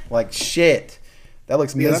that. Like shit. That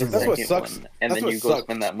looks miserable. That's what sucks. And that's then what you go sucks.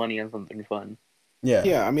 spend that money on something fun. Yeah.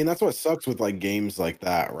 Yeah, I mean that's what sucks with like games like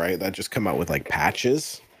that, right? That just come out with like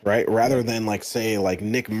patches, right? Rather than like say like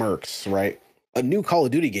Nick Merckx, right? A new Call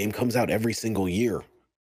of Duty game comes out every single year.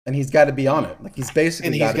 And he's got to be on it. Like he's basically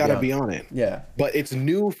and he's got to be on it. Yeah. But it's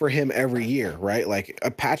new for him every year, right? Like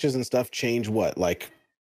patches and stuff change what? Like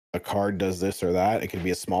a card does this or that. It could be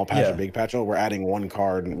a small patch, a big patch. Oh, we're adding one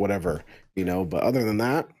card and whatever, you know. But other than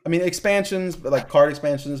that, I mean, expansions, like card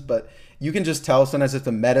expansions, but you can just tell sometimes if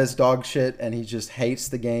the meta's dog shit and he just hates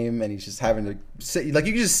the game and he's just having to sit. Like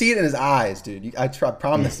you can just see it in his eyes, dude. I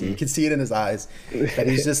promise you can see it in his eyes that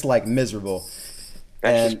he's just like miserable.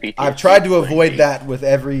 And I've tried to avoid that with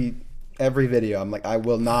every video. I'm like, I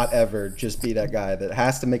will not ever just be that guy that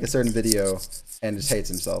has to make a certain video and just hates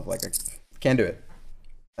himself. Like I can't do it.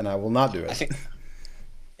 And I will not do it.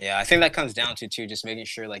 I think that comes down to too, just making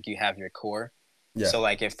sure like you have your core. Yeah. So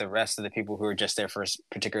like if the rest of the people who are just there for a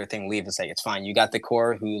particular thing leave, it's like it's fine. You got the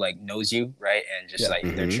core who like knows you, right? And just like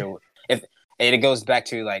they're chill. If it goes back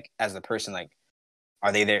to like as the person, like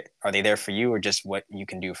are they there for you or just what you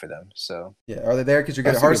can do for them? So yeah, are they there because you're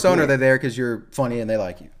good at Hearthstone, or are they there because you're funny and they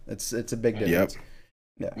like you? It's a big difference.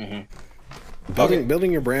 Yep. Yeah.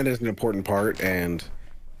 Building your brand is an important part, and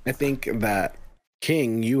I think that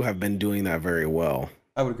King, you have been doing that very well.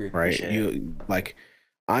 I would agree. Right? You like,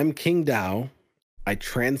 I'm KingDow. I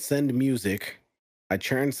transcend music. I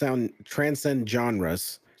transcend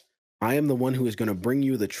genres. I am the one who is going to bring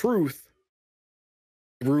you the truth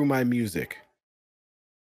through my music.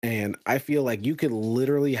 And I feel like you could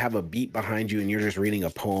literally have a beat behind you and you're just reading a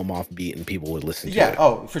poem off beat and people would listen to it. Yeah,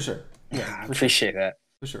 oh, for sure. Yeah, I appreciate that.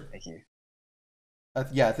 For sure. Thank you.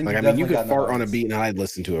 Yeah, I think like, I mean, you could fart on a beat and I'd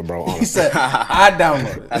listen to it, bro. Honestly. He said, I'd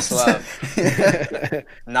download it. That's love.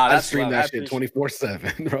 No, I stream that shit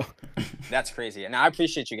 24/7, bro. That's crazy. And I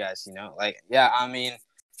appreciate you guys, you know, like, yeah, I mean,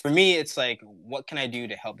 for me, it's like, what can I do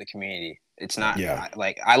to help the community? It's not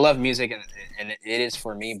like, I love music and it is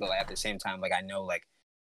for me, but like, at the same time, like, I know like,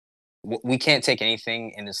 we can't take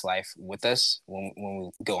anything in this life with us when we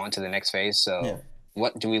go on to the next phase. So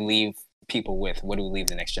what do we leave people with? What do we leave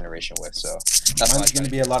the next generation with? So that's mine's going to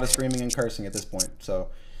be a lot of screaming and cursing at this point. So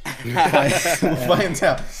we'll find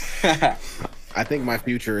out. I think my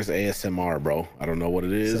future is ASMR, bro. I don't know what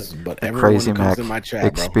it is, but everyone who comes in my chat,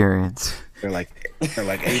 experience. Bro, they're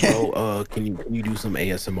like, hey, bro, can you do some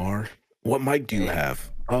ASMR? What mic do you have?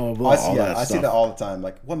 Oh, blah, I see that all the time.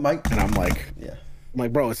 Like, what mic? And I'm like, yeah. I'm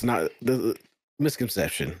like, bro, it's not the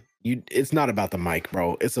misconception. It's not about the mic,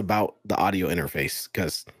 bro. It's about the audio interface.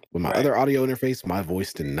 Because with my other audio interface, my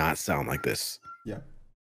voice did not sound like this. Yeah.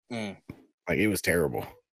 Like it was terrible.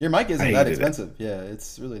 Your mic isn't that expensive. Yeah,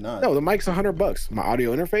 it's really not. No, the mic's $100. My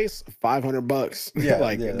audio interface, $500. Yeah,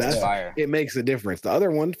 like that's fire. It makes a difference. The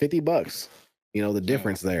other one, $50. You know, the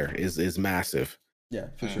difference there is massive. Yeah,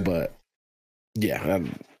 for sure. But yeah,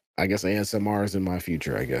 I guess ASMR is in my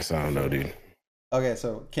future. I guess I don't know, dude. Okay,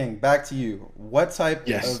 so King, back to you. What type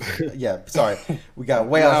of sorry. We got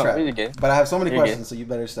way off track. But I have so many questions, so you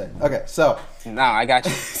better stay. Okay, so no, I got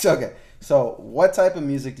you. So what type of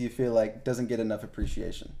music do you feel like doesn't get enough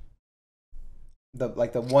appreciation? The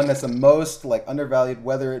one that's the most like undervalued,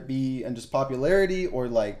 whether it be in just popularity or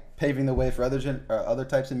like paving the way for other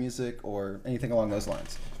types of music or anything along those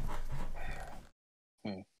lines.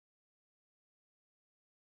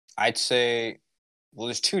 I'd say, well,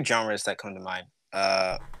 there's two genres that come to mind.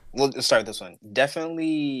 Let's start with this one.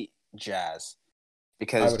 Definitely jazz, I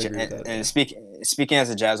because would agree with that. and speaking as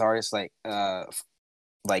a jazz artist, like that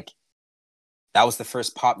was the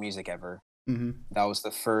first pop music ever. Mm-hmm. That was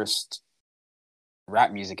the first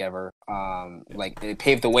rap music ever. Like it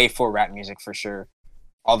paved the way for rap music for sure.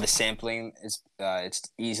 All the sampling is it's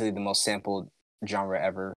easily the most sampled genre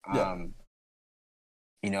ever. Yeah.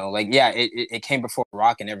 It came before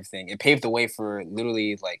rock and everything. It paved the way for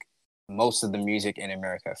literally like most of the music in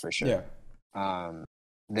America for sure. Yeah.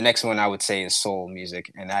 The next one I would say is soul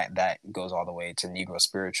music, and that goes all the way to Negro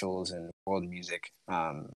spirituals and world music.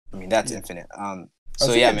 That's infinite. I So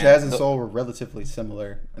think yeah, man. jazz and soul were relatively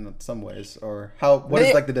similar in some ways, or what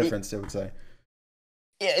is like the difference? They would say.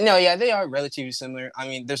 Yeah, they are relatively similar. I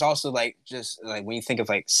mean, there's also like just like when you think of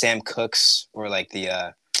like Sam Cooke's or like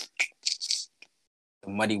the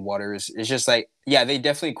Muddy Waters, it's just like they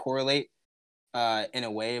definitely correlate in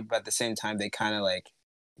a way, but at the same time they kind of like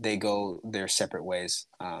they go their separate ways.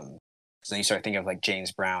 So then you start thinking of like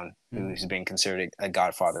James Brown, who's being considered a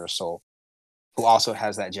godfather of soul, who also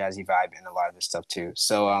has that jazzy vibe in a lot of his stuff too.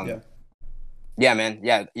 So yeah, man.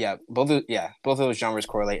 Yeah. Both of those genres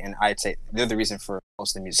correlate, and I'd say they're the reason for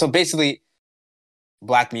most of the music. So basically,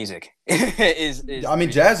 black music is I mean,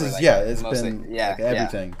 jazz is like, it's mostly, been like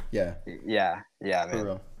everything. Yeah. Yeah, man. For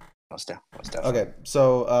real. Most definitely. Okay,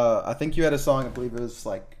 so I think you had a song. I believe it was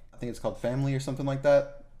like I think it's called "Family" or something like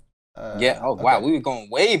that. Yeah. Oh wow, we were going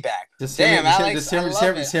way back. Just Damn, Alex, just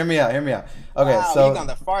hear me out. Hear me out. Okay, wow, so you've gone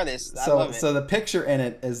the farthest. I love it. So the picture in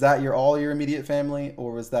it, is that all your immediate family,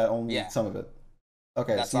 or was that only some of it?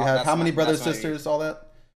 Okay, that's so you have how many brothers, sisters, all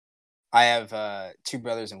that? I have 2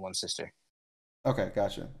 brothers and 1 sister. Okay,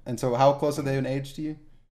 gotcha. And so how close are they in age to you?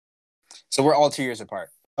 So we're all 2 years apart.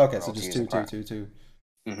 Okay, so just two.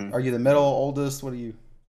 Mm-hmm. Are you the middle, oldest? What are you?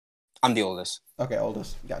 I'm the oldest. Okay,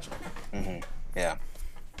 oldest. Gotcha. Mm-hmm. Yeah.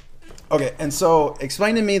 Okay, and so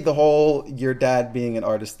explain to me the whole your dad being an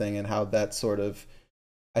artist thing and how that sort of,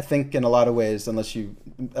 I think in a lot of ways, unless you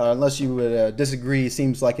would disagree,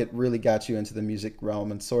 seems like it really got you into the music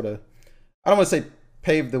realm and sort of, I don't want to say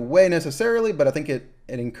paved the way necessarily, but I think it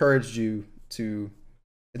encouraged you to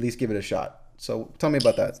at least give it a shot. So tell me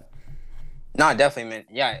about that. No, definitely, man.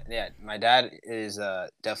 Yeah. My dad is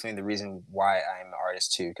definitely the reason why I'm an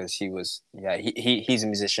artist too, because he's a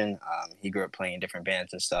musician. He grew up playing different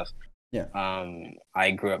bands and stuff. Yeah.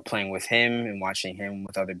 I grew up playing with him and watching him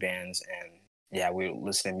with other bands, and we would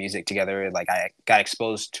listen to music together. Like I got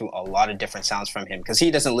exposed to a lot of different sounds from him because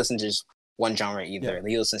he doesn't listen to just one genre either. Yeah.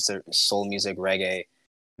 He listens to soul music, reggae.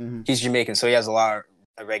 Mm-hmm. He's Jamaican, so he has a lot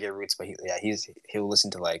of reggae roots, but he'll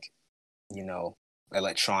listen to like,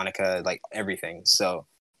 electronica, like everything. So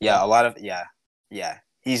a lot of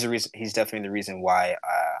he's definitely the reason why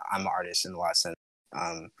I'm an artist in a lot of sense.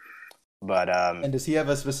 And does he have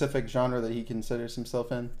a specific genre that he considers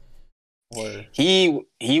himself in? Or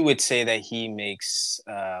he would say that he makes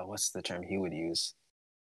what's the term he would use?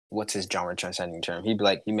 What's his genre transcending term? He'd be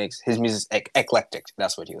like he makes his music eclectic.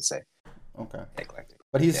 That's what he would say. Okay. Eclectic.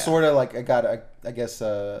 But he's sort of like I guess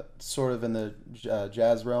sort of in the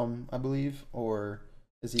jazz realm, I believe, or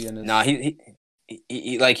is he in his? No,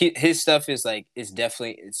 he like his stuff is like it's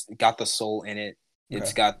got the soul in it. Okay.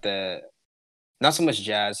 It's got the not so much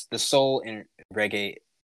jazz, the soul and reggae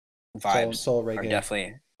vibes. Soul reggae. Are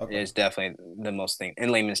definitely is definitely the most thing in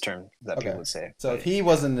layman's terms that people would say. So if he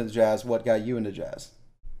wasn't into jazz, what got you into jazz?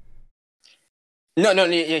 No,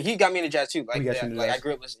 he got me into jazz too. Like, jazz? I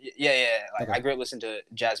grew up listening. I grew up listening to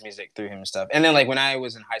jazz music through him and stuff. And then like when I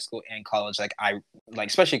was in high school and college, like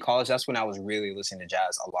especially college, that's when I was really listening to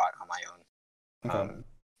jazz a lot on my own. Okay.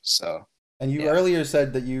 So. And you earlier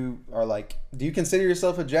said that you are like, do you consider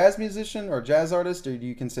yourself a jazz musician or jazz artist, or do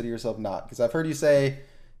you consider yourself not? Because I've heard you say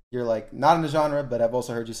you're like not in the genre, but I've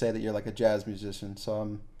also heard you say that you're like a jazz musician.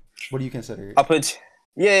 So what do you consider? I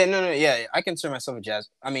consider myself a jazz.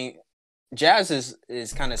 I mean, jazz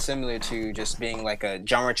is kind of similar to just being like a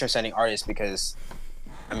genre transcending artist because,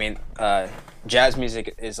 I mean, jazz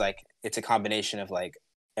music is like it's a combination of like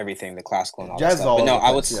everything, the classical and all jazz that stuff. But no,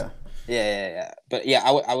 I would, But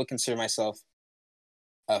I would consider myself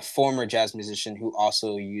a former jazz musician who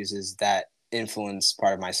also uses that influence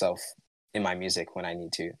part of myself in my music when I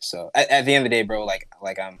need to. So at the end of the day, bro, like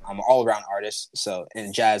I'm an all around artist. So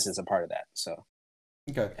and jazz is a part of that. So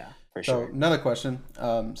okay, yeah. For sure. So another question.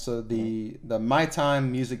 So the My Time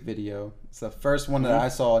music video, it's the first one that I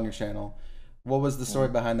saw on your channel. What was the story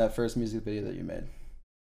behind that first music video that you made?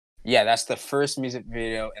 Yeah, that's the first music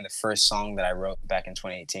video and the first song that I wrote back in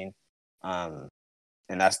 2018. And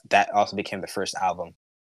that also became the first album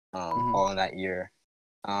all in that year.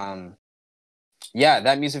 Yeah,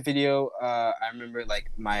 that music video. I remember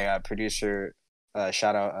like my producer.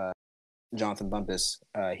 Shout out Jonathan Bumpus.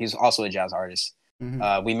 He's also a jazz artist.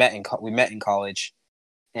 Mm-hmm. We met in college,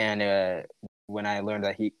 and when I learned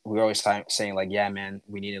that we were always saying like, yeah, man,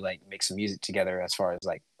 we need to like make some music together. As far as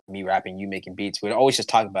like me rapping, you making beats, we'd always just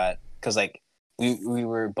talk about it because like we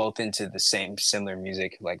were both into the same similar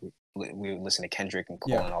music. Like we would listen to Kendrick and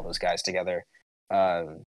Cole and all those guys together.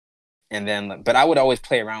 And then, but I would always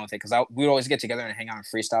play around with it because we would always get together and hang out and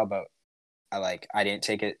freestyle. But I didn't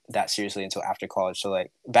take it that seriously until after college. So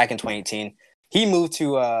like back in 2018, he moved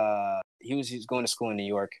to he was going to school in New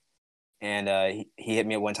York, and he hit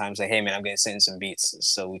me up one time and said, "Hey man, I'm gonna send some beats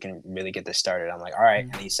so we can really get this started." I'm like, "All right,"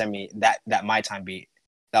 and he sent me that My Time beat.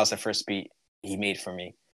 That was the first beat he made for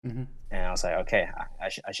me, and I was like, "Okay,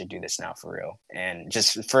 I should do this now for real." And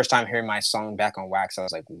just first time hearing my song back on Wax, I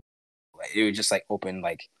was like, it would just like open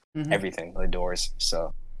like everything, the doors.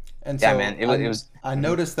 So. And yeah, so man, it was. I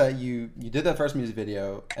noticed that you did that first music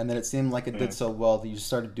video, and then it seemed like it did so well that you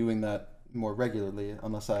started doing that more regularly.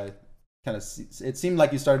 Unless I kind of it seemed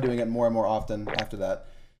like you started doing it more and more often after that.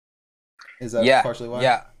 Is that partially why?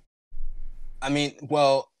 Yeah. I mean,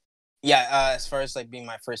 well, yeah. As far as like being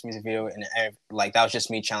my first music video, and like that was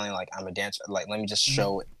just me channeling like I'm a dancer. Like let me just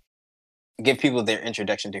give people their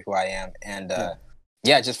introduction to who I am, and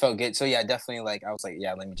it just felt good. So yeah, definitely like I was like,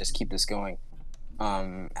 yeah, let me just keep this going.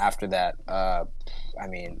 After that, I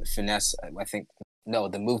mean, Finesse, I think, no,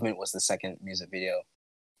 The Movement was the second music video,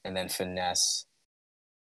 and then Finesse.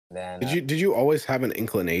 Then did you always have an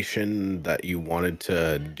inclination that you wanted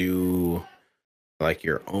to do like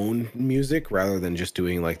your own music rather than just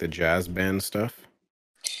doing like the jazz band stuff?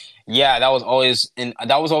 Yeah, that was always in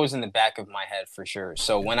the back of my head for sure.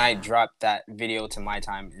 So when I dropped that video to My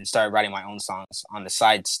Time and started writing my own songs on the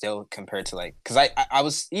side still compared to like, because I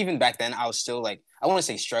was, even back then, I was still like, I want to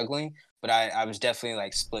say struggling, but I was definitely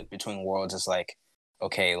like split between worlds. It's like,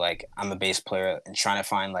 okay, like I'm a bass player and trying to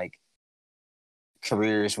find like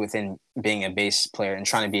careers within being a bass player and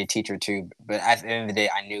trying to be a teacher too. But at the end of the day,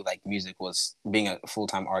 I knew like music was, being a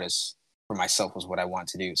full-time artist for myself was what I wanted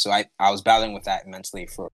to do. So I was battling with that mentally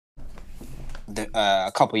for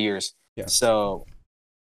a couple years. Yeah. So,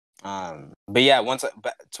 but yeah,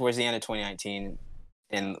 towards the end of 2019,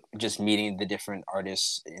 and just meeting the different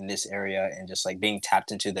artists in this area, and just like being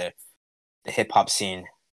tapped into the hip hop scene,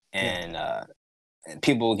 and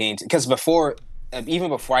people getting because even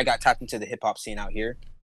before I got tapped into the hip hop scene out here,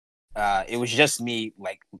 it was just me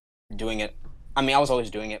like doing it. I mean, I was always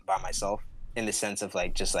doing it by myself in the sense of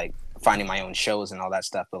like just like finding my own shows and all that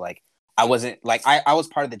stuff. But like I wasn't like I was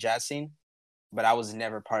part of the jazz scene, but I was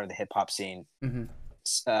never part of the hip hop scene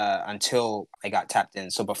until I got tapped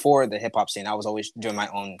in. So before the hip hop scene, I was always doing my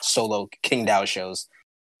own solo KingDow shows,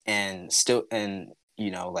 and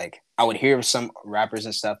you know, like I would hear some rappers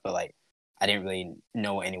and stuff, but like I didn't really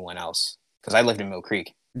know anyone else because I lived in Mill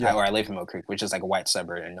Creek. Or I live in Mill Creek, which is like a white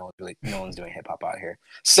suburb, and no one's doing hip hop out here.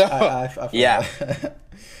 So I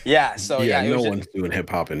yeah. So yeah, no one's doing hip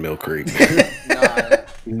hop in Mill Creek.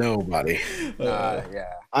 Nobody.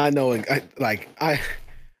 Yeah. I know.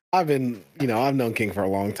 I've been, I've known King for a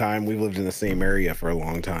long time. We've lived in the same area for a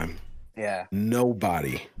long time. Yeah.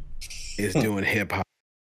 Nobody is doing hip hop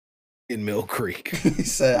in Mill Creek. He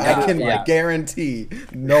said, "I can guarantee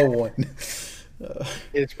no one."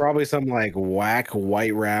 It's probably some like whack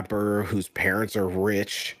white rapper whose parents are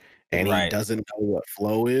rich and he doesn't know what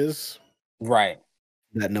flow is. Right.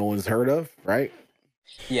 That no one's heard of, right?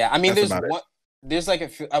 Yeah, I mean, there's like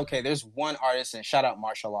there's one artist, and shout out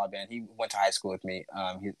Marshall Law Band. He went to high school with me.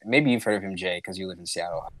 Maybe you've heard of him, Jay, because you live in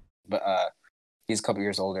Seattle. But he's a couple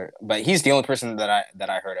years older. But he's the only person that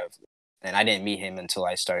I heard of, and I didn't meet him until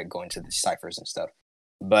I started going to the ciphers and stuff.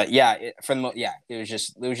 But yeah, it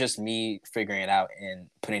was just me figuring it out and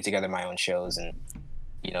putting together my own shows and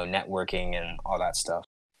networking and all that stuff.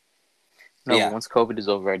 Once COVID is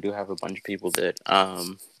over, I do have a bunch of people that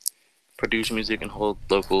produce music and hold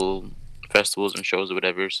local festivals and shows or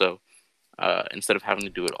whatever. So instead of having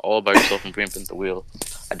to do it all by yourself and reinvent the wheel,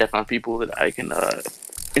 I definitely have people that I can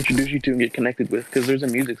introduce you to and get connected with, because there's a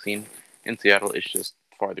music scene in Seattle. It's just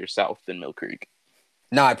farther south than Mill Creek.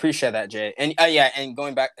 No, I appreciate that, Jay. And and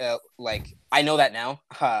going back, like I know that now.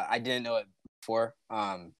 I didn't know it before.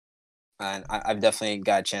 And I've definitely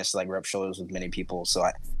got a chance to like rub shoulders with many people. So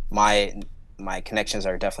my connections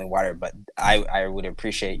are definitely wider. But I would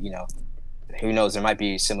appreciate, who knows, there might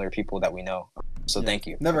be similar people that we know. So thank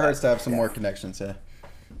you. Never hurts to have some more connections. Yeah.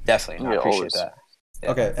 Definitely, I appreciate always. that.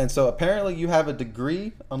 Yeah. Okay, and so apparently you have a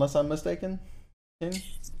degree, unless I'm mistaken. King?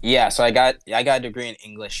 Yeah, so I got a degree in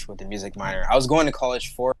English with a music minor. I was going to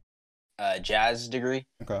college for a jazz degree.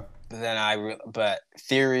 Okay. but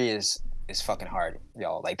theory is fucking hard,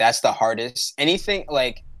 y'all. Like that's the hardest. Anything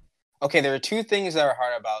like, okay, there are two things that are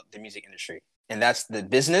hard about the music industry, and that's the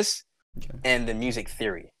business and the music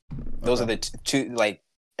theory. Those are the two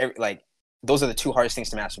those are the two hardest things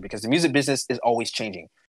to master because the music business is always changing.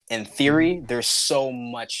 In theory, there's so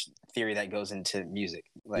much theory that goes into music.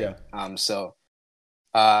 I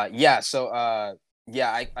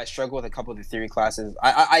struggle with a couple of the theory classes.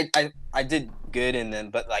 I did good in them,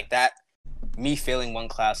 but like that, me failing one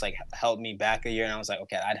class like held me back a year, and I was like,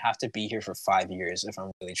 okay, I'd have to be here for 5 years if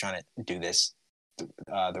I'm really trying to do this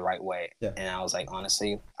the right way. Yeah. And I was like,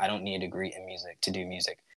 honestly, I don't need a degree in music to do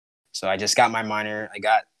music. So I just got my minor.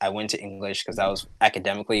 I went to English because that was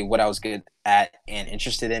academically what I was good at and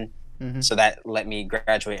interested in. Mm-hmm. So that let me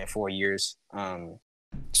graduate in 4 years.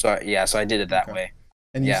 So I did it that way.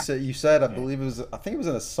 And you said, I believe I think it was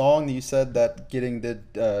in a song that you said that getting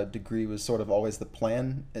the degree was sort of always the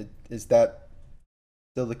plan. Is that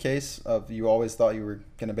still the case? Of you always thought you were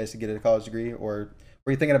going to basically get a college degree, or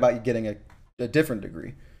were you thinking about getting a different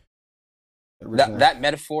degree? That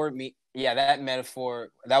metaphor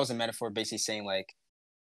that was a metaphor basically saying like,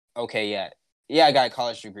 okay, I got a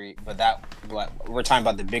college degree, but we're talking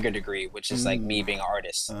about the bigger degree, which is like me being an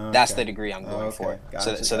artist. Okay. That's the degree I'm going for.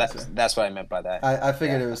 Gotcha. That's what I meant by that. I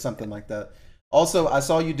figured it was something like that. Also, I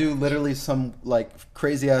saw you do literally some like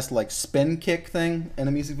crazy ass like spin kick thing in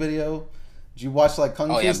a music video. Did you watch like kung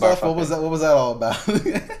fu stuff? What was that all about?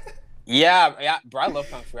 Yeah, bro, I love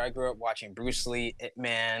kung fu. I grew up watching Bruce Lee, Ip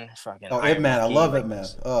Man, fucking. Oh, Ip Man, I love Ip Man.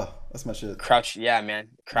 Oh, that's my shit.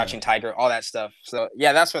 Crouching Tiger, all that stuff. So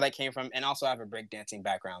yeah, that's where that came from. And also, I have a breakdancing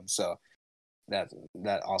background, so that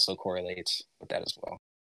also correlates with that as well.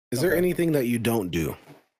 Is there anything that you don't do?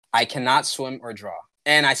 I cannot swim or draw,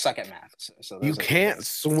 and I suck at math. So you can't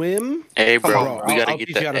swim? Hey, bro, we gotta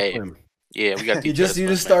get that. Hey. Yeah, we got to. You just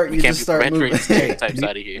start moving. Types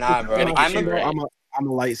out of here. Nah, bro. I'm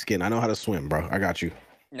a light skin. I know how to swim, bro. I got you.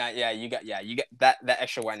 You got that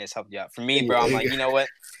extra whiteness helped you out. For me, bro, I'm like, you know what?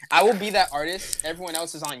 I will be that artist. Everyone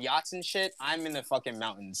else is on yachts and shit. I'm in the fucking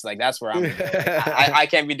mountains. Like that's where I'm. I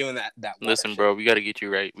can't be doing that. Listen, bro, we got to get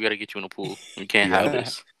you right. We got to get you in a pool. We can't have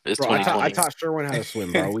this. It's 2020. I taught Sherwin how to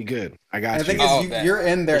swim, bro. We good. I got you. The thing is, you're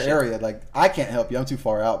in their area. Like I can't help you. I'm too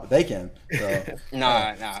far out, but they can. So.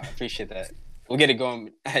 Nah. Appreciate that. We'll get it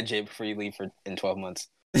going at Jay before you leave in 12 months.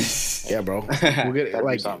 Yeah, bro. We'll get it.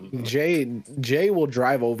 Like Jay will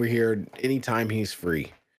drive over here anytime he's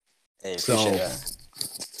free. Hey,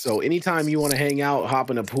 so anytime you want to hang out, hop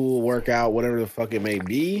in a pool, work out, whatever the fuck it may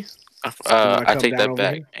be. I take that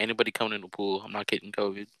back. Ain't anybody coming in the pool. I'm not getting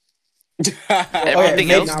COVID.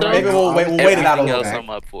 Everything else, though. Maybe we'll wait it out a little bit. I'm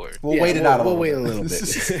up for. We'll wait a little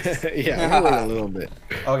bit. Yeah, we'll wait a little bit.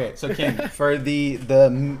 Okay, so King, for the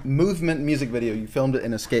movement music video, you filmed it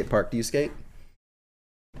in a skate park. Do you skate?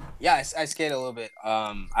 Yeah, I skate a little bit.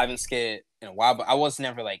 I haven't skated in a while, but I was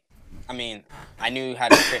never like. I mean, I knew how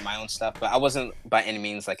to create my own stuff, but I wasn't by any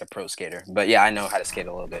means like a pro skater. But yeah, I know how to skate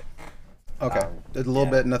a little bit. Okay, a little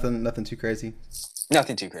bit, nothing too crazy.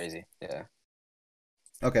 Nothing too crazy. Yeah.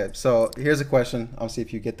 Okay, so here's a question. I'll see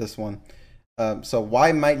if you get this one. So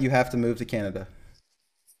why might you have to move to Canada?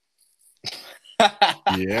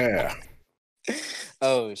 Yeah.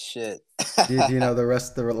 Oh shit. do you know the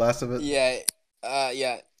last of it? Yeah.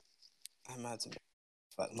 I'm out to.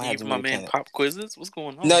 My man pop quizzes. What's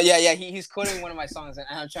going on? No, yeah. He's quoting one of my songs, and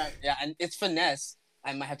I'm trying. Yeah, and it's finesse.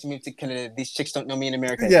 I might have to move to Canada. These chicks don't know me in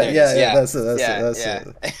America. Yeah. That's it.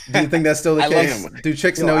 Do you think that's still the case? Do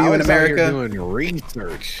chicks know you in America? Doing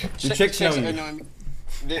research. Do chicks know you?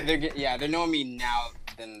 They're knowing me now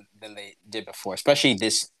than they did before, especially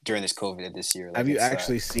during this COVID this year. Like, have you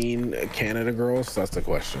actually seen Canada girls? That's the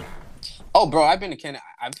question. Oh, bro, I've been to Canada.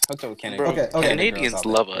 I've hooked up with Canada. Okay. Canadians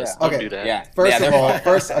love us. Yeah. Don't do that. Yeah.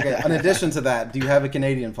 First, in addition to that, do you have a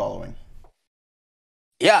Canadian following?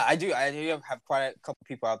 Yeah, I do. I do have quite a couple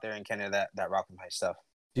people out there in Canada that rock my stuff.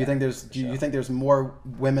 Do you think there's more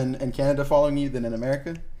women in Canada following you than in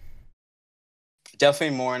America?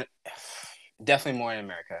 Definitely more in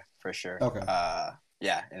America for sure. Okay.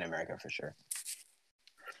 In America for sure.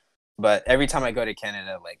 But every time I go to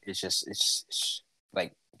Canada, like it's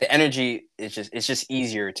like the energy is just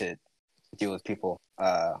easier to deal with people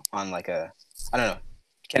on like I don't know.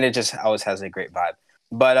 Canada just always has a great vibe.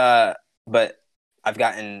 But I've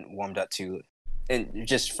gotten warmed up to, and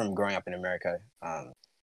just from growing up in America,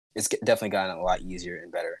 it's definitely gotten a lot easier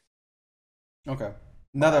and better. Okay,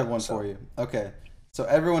 another one for you. Okay, so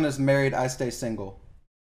everyone is married. I stay single.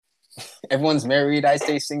 Everyone's married. I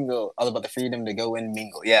stay single. All about the freedom to go and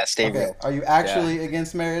mingle. Yeah, stay real. Are you actually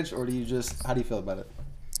against marriage, or do you how do you feel about it?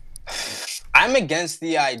 I'm against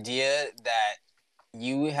the idea that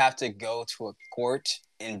you have to go to a court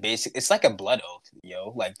and it's like a blood oath,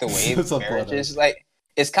 yo. Like the way marriage is, like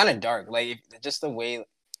it's kind of dark. Like just the way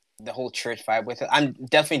the whole church vibe with it. I'm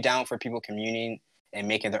definitely down for people communing and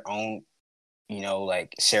making their own,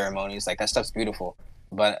 like ceremonies. Like that stuff's beautiful.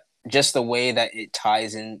 But just the way that it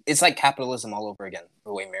ties in, it's like capitalism all over again.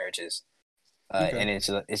 The way marriage is, and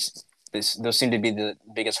those seem to be the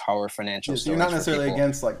biggest horror financial. So you're not necessarily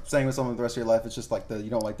against like staying with someone the rest of your life. It's just like you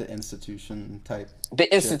don't like the institution type.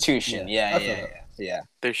 The institution, yeah.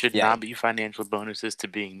 There should not be financial bonuses to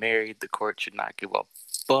being married. The court should not give a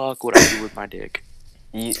fuck what I do with my dick.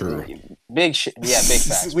 True. Big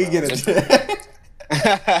facts. We get it.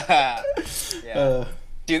 Yeah.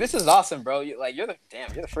 Dude, this is awesome, bro. You're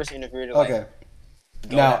the first interviewer to okay.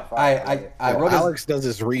 Now, I wrote Alex does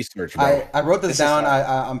his research, bro. I wrote this down.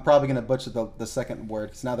 I'm probably going to butcher the second word,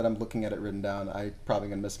 because now that I'm looking at it written down, I'm probably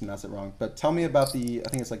going to mispronounce it wrong. But tell me about I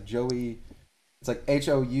think it's like Joey, it's like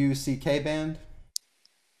Houck band?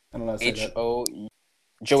 I don't know how to say that.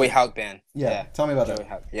 Joey Houck band. Yeah, tell me about Joey that.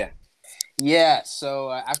 Houck, yeah. Yeah, so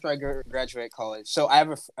after I graduated college, so I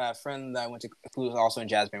have a friend that I went to who was also in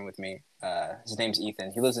jazz band with me. His name's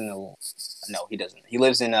Ethan. He lives he doesn't. He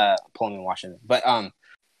lives in Pullman, Washington. But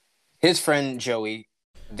his friend Joey,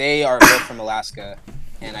 they are both from Alaska,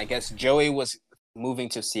 and I guess Joey was moving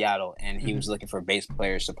to Seattle, and he was looking for bass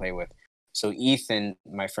players to play with. So Ethan,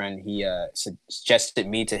 my friend, he suggested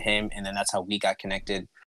me to him, and then that's how we got connected,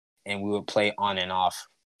 and we would play on and off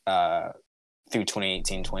through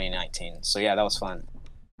 2018, 2019. So yeah, that was fun.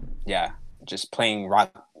 Yeah, just playing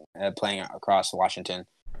playing across Washington.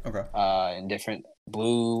 Okay. In different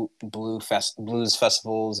blues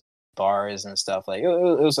festivals, bars and stuff. Like it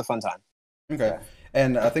was a fun time. Okay. Yeah.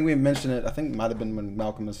 And I think we mentioned it. I think it might have been when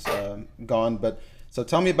Malcolm was gone. But so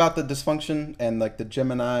tell me about the Dysfunction and like the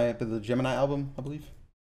Gemini album, I believe.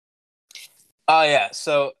 Oh yeah.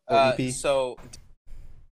 So EP? So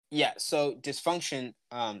Dysfunction.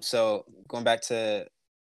 So going back to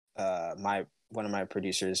one of my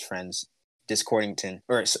producer's friends, Sir Cordington.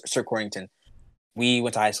 We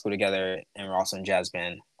went to high school together, and we're also in jazz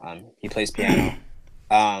band. He plays piano.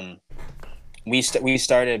 We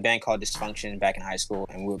started a band called Dysfunction back in high school,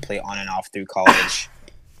 and we would play on and off through college.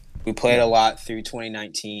 We played a lot through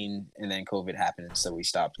 2019, and then COVID happened, so we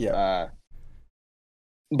stopped. Yeah.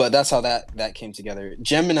 But that's how that came together.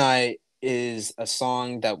 Gemini is a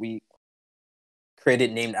song that we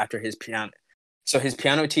created named after his piano. So his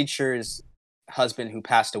piano teacher's husband, who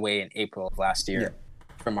passed away in April of last year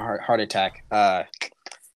from a heart attack,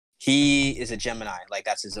 he is a Gemini. Like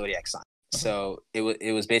that's his zodiac sign. So it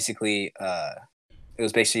was basically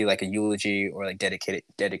like a eulogy or like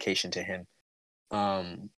dedication to him.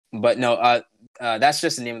 But no, that's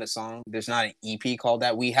just the name of the song. There's not an EP called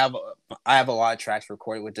that. I have a lot of tracks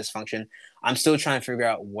recorded with Dysfunction. I'm still trying to figure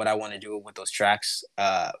out what I want to do with those tracks.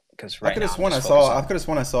 Because I could have sworn I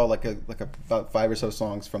saw like about 5 or so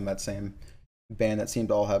songs from that same band that seemed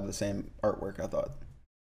to all have the same artwork. I thought.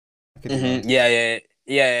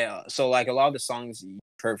 Yeah. So like a lot of the songs you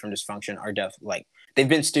heard from Dysfunction are like they've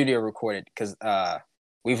been studio recorded because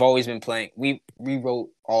we've always been playing. We rewrote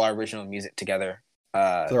all our original music together.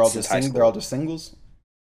 They're all just singles.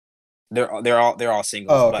 They're all singles.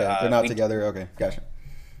 Oh, okay. But, they're not together. Okay, gotcha.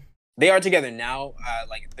 They are together now.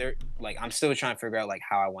 I'm still trying to figure out like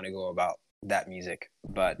how I want to go about that music.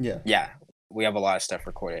 But yeah, we have a lot of stuff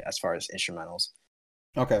recorded as far as instrumentals.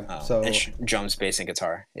 Okay, so drums, bass, and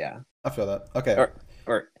guitar. Yeah, I feel that. Okay,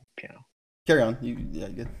 or piano. Carry on. You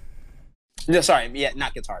good? No, sorry. Yeah,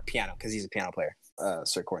 not guitar, piano, because he's a piano player.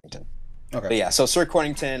 Sir Cordington. Okay. But yeah, so Sir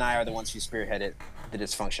Cordington and I are the ones who spearheaded the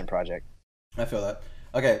Dysfunction project. I feel that.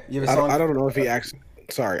 Okay, you have a song? I don't know if he actually.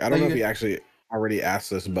 Sorry, I don't know if he actually already asked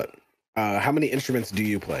this, but how many instruments do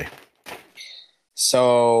you play?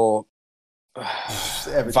 So,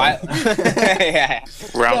 yeah.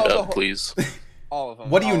 Round up, please. All of them.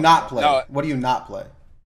 What do you not play? No, what do you not play?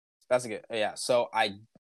 That's a good. Yeah. So I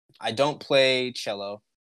don't play cello.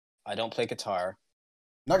 I don't play guitar.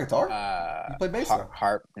 Not guitar? You play bass?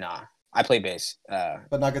 Harp? Nah. I play bass.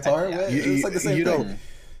 But not guitar? It's like the same thing.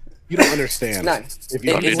 You don't understand. If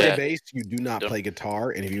you play bass, you do not play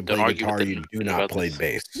guitar, and if you play guitar, you do not play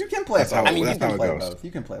bass. You can play both. I mean, that's how it goes.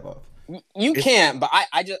 You can play both. You can, but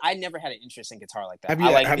I never had an interest in guitar like that.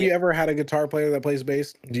 Have you ever had a guitar player that plays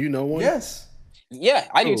bass? Do you know one? Yes. Yeah,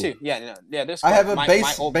 I do too. Yeah, yeah. I have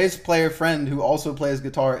a bass player friend who also plays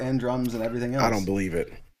guitar and drums and everything else. I don't believe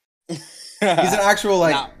it. He's an actual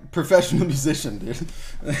professional musician, dude.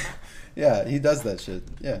 Yeah, he does that shit.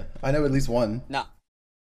 Yeah, I know at least one. No,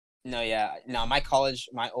 No,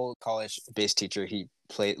 my old college bass teacher, he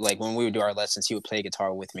played like when we would do our lessons, he would play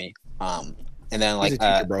guitar with me. And then He's like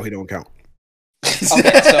a teacher, bro. He don't count.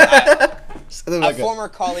 okay, so a Like former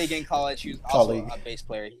colleague in college who's also Colleague. a bass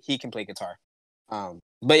player, he can play guitar. But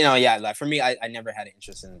like for me, I never had an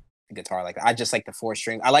interest in guitar. Like I just like the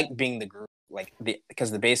 4-string. I like being the group, like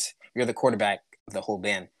because the bass, you're the quarterback of the whole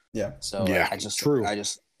band. Yeah. So Yeah, I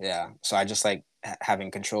just like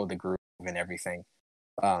having control of the groove and everything.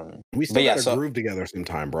 We still gotta groove together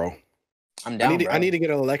sometime, bro. I'm down. I need to get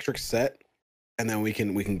an electric set, and then we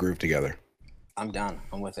can groove together. I'm down.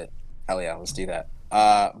 I'm with it. Hell yeah, let's do that.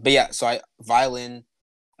 But yeah, so violin.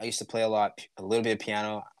 I used to play a little bit of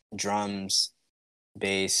piano, drums,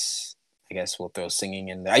 bass. I guess we'll throw singing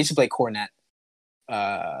in there. I used to play cornet.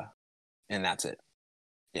 And that's it.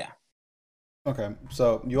 Yeah. Okay,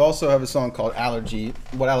 so you also have a song called "Allergy."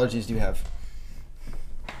 What allergies do you have?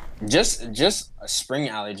 Just spring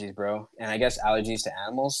allergies, bro, and I guess allergies to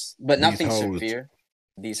animals, but nothing severe.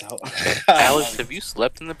 These hoes. Alex, have you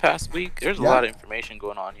slept in the past week? There's a lot of information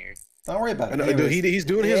going on here. Don't worry about it. Dude, he's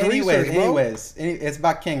doing his research, bro. Anyways, it's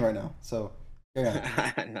about King right now, so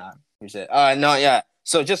nah, appreciate it. No, yeah.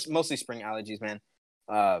 So just mostly spring allergies, man.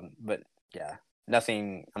 But yeah,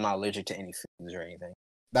 nothing. I'm not allergic to any foods or anything.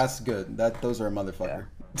 That's good. Those are a motherfucker.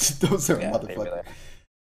 Yeah. Those are a motherfucker.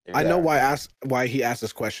 I know why he asked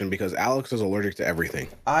this question, because Alex is allergic to everything.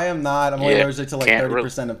 I am not. I'm only allergic to like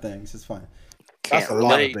 30% of things. It's fine. That's a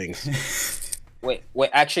lot of things. Wait.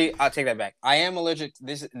 Actually, I'll take that back. I am allergic.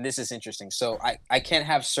 This is interesting. So I can't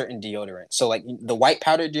have certain deodorant. So like the white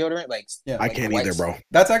powder deodorant, like I can't either, bro.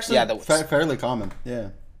 That's actually fairly common. Yeah.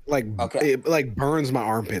 Like it like burns my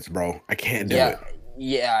armpits, bro. I can't do it.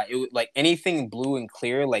 Yeah, like anything blue and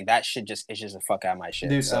clear, like that shit it's just a fuck out of my shit.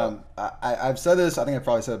 Dude, so. I've said this. I think I've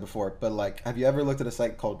probably said it before, but like, have you ever looked at a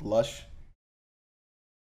site called Lush?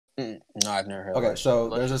 No, I've never heard. Okay, so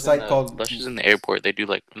Lush there's a site called Lush is in the airport. They do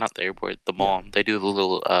not the airport, the mall. They do the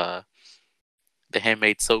little the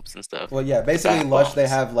handmade soaps and stuff. Well, yeah, basically Lush, they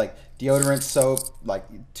have like deodorant, soap, like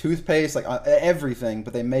toothpaste, like everything,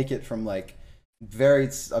 but they make it from like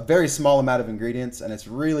a very small amount of ingredients, and it's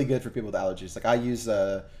really good for people with allergies. Like I use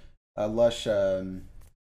a Lush,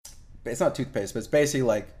 it's not toothpaste, but it's basically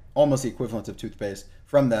like almost the equivalent of toothpaste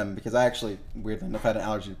from them, because I actually weirdly enough had an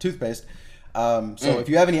allergy to toothpaste. So if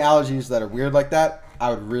you have any allergies that are weird like that, I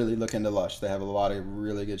would really look into Lush. They have a lot of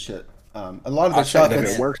really good shit. A lot of the stuff.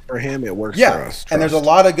 If it works for him, it works for us. And there's a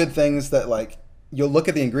lot of good things that like you'll look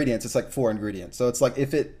at the ingredients. It's like 4 ingredients. So it's like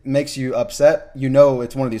if it makes you upset, you know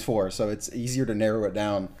it's one of these 4. So it's easier to narrow it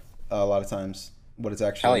down a lot of times what it's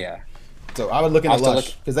actually. Hell yeah. So I would look into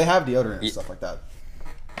Lush because they have deodorant and stuff like that.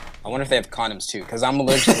 I wonder if they have condoms too, because I'm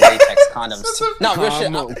allergic to latex condoms. No, real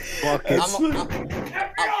shit.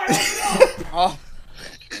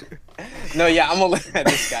 No, yeah, I'm allergic to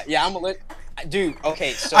this guy. Yeah, I'm allergic. Dude,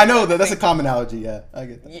 okay. So I know that's a common allergy. Yeah, I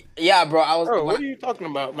get that. Yeah, bro. Bro, what are you talking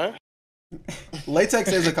about, man? Latex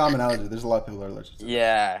is a common allergy. There's a lot of people that are allergic to it.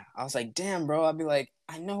 Yeah, I was like, damn, bro. I'd be like,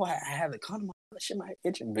 I know I have a condom. That shit might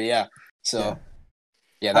itch. But yeah, so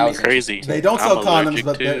yeah, that was crazy. They don't sell condoms,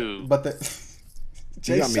 but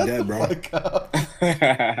You got me dead, bro.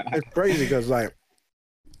 It's crazy because like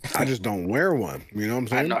I just don't wear one. You know what I'm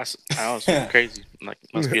saying? I know it's crazy. Like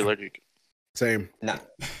must be allergic. Same. No,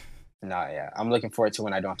 yeah. I'm looking forward to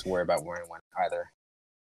when I don't have to worry about wearing one either.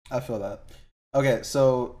 I feel that. Okay,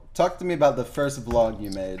 so talk to me about the first vlog you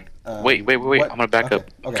made. Wait. I'm gonna back up.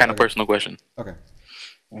 Kind of personal question. Okay.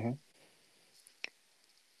 Mm-hmm.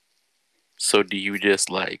 So do you just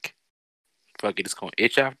like fuck it, it's gonna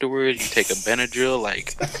itch afterwards? You take a Benadryl?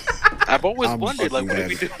 Like I've always wondered, like, what are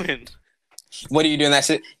we doing? What are you doing? That's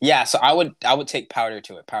it. Yeah. So I would take powder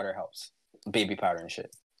to it. Powder helps. Baby powder and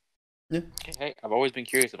shit. Yeah. Okay, I've always been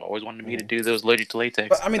curious. I've always wanted me to do those allergic to latex.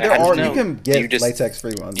 But, I mean, you can get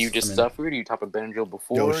latex-free ones. Do you just suffer? Do you top a Benadryl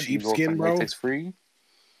before? Yo, sheepskin, bro. Latex free?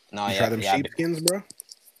 No, you try them sheepskins, bro?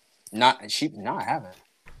 Not sheep. No, I haven't.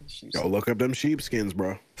 Yo, look up them sheepskins,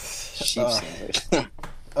 bro. Sheepskins. Okay.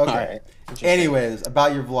 Right. Anyways,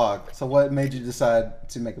 about your vlog. So, what made you decide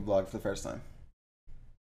to make a vlog for the first time?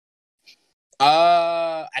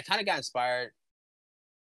 I kind of got inspired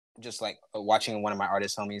just like watching one of my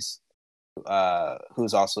artist homies,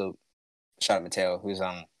 who's also, shout out Mateo,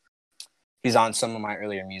 he's on some of my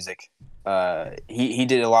earlier music. He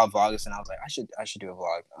did a lot of vlogs, and I was like, I should do a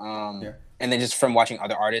vlog. And then just from watching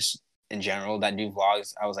other artists in general that do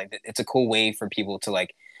vlogs, I was like, it's a cool way for people to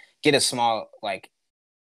like get a small like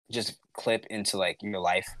just clip into like your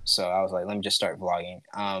life. So I was like, let me just start vlogging.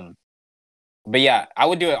 But yeah, I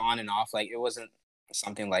would do it on and off. Like it wasn't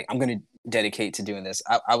something like I'm gonna dedicate to doing this.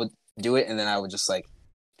 I would do it, and then I would just like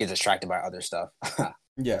get distracted by other stuff.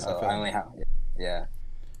 Yeah, So I feel I only have yeah.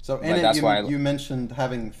 So in But it, that's why you mentioned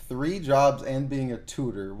having 3 jobs and being a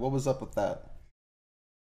tutor. What was up with that?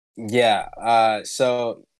 yeah.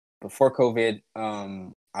 So before COVID,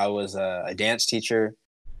 I was a dance teacher,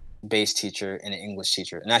 bass teacher, and an English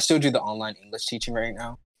teacher, and I still do the online English teaching right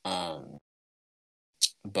now.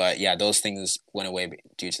 But yeah, those things went away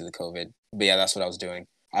due to the COVID. But yeah, that's what I was doing.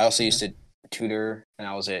 I also used to tutor, and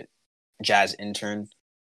I was a jazz intern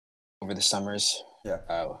over the summers. Yeah.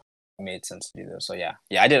 It made sense to do those. So yeah,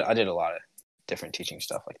 I did a lot of different teaching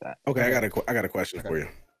stuff like that. Okay, I got a question for you.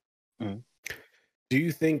 Mm-hmm. Do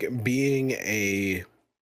you think being a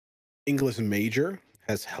English major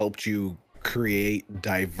has helped you create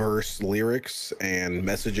diverse lyrics and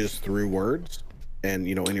messages through words and,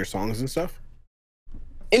 you know, in your songs and stuff?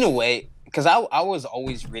 In a way, because I was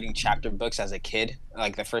always reading chapter books as a kid.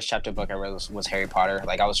 Like the first chapter book I read was Harry Potter.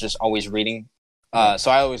 Like I was just always reading. So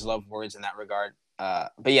I always loved words in that regard.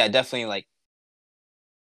 But yeah, definitely like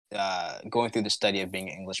going through the study of being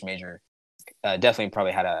an English major definitely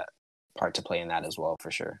probably had a part to play in that as well,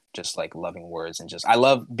 for sure. Just like loving words and just I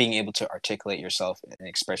love being able to articulate yourself and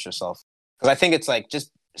express yourself, because I think it's like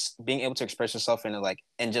just being able to express yourself in a, like,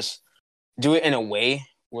 and just do it in a way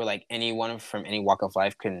where like anyone from any walk of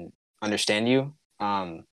life can understand you.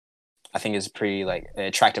 I think is pretty like an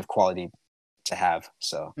attractive quality to have.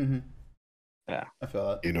 So yeah, I feel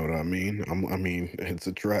that. You know what I mean? I mean, it's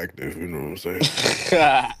attractive. You know what I'm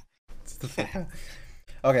saying?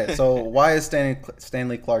 Okay, so why is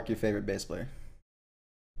Stanley Clark your favorite bass player?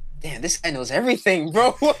 Damn, this guy knows everything,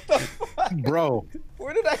 bro. What the fuck? Bro.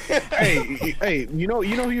 Where did I hey, you know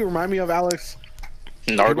who you remind me of, Alex?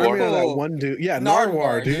 Nardwar. That one dude. Yeah,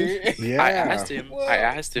 Nardwar, dude. Yeah. I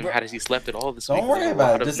asked him how does he slept at all this week. Don't worry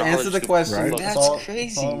about it. Just answer the question. Right? That's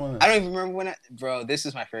crazy. I don't even remember bro, this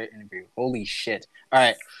is my favorite interview. Holy shit.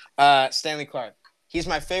 All right. Stanley Clark. He's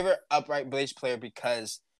my favorite upright bass player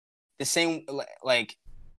because the same, like,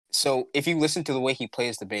 so if you listen to the way he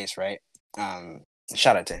plays the bass, right?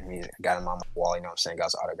 Shout out to him. He got him on my wall, you know what I'm saying? Got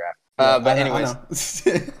his autograph. But anyways.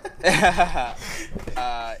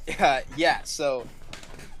 Yeah, so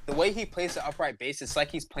the way he plays the upright bass, it's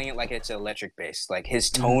like he's playing it like it's an electric bass. Like his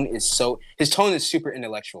tone is super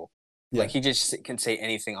intellectual. Yeah. Like he just can say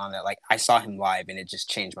anything on that. Like I saw him live and it just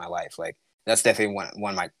changed my life. Like that's definitely one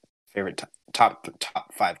of my favorite top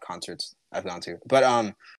 5 concerts I've gone to.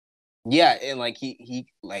 But yeah, and like he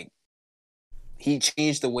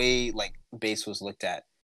changed the way like bass was looked at.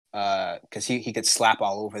 Because he could slap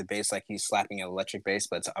all over the bass like he's slapping an electric bass,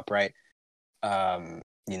 but it's upright. You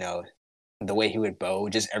know, the way he would bow,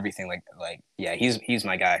 just everything like yeah, he's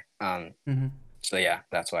my guy. So yeah,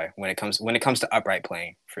 that's why when it comes to upright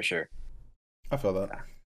playing, for sure. I feel that.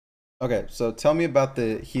 Okay, so tell me about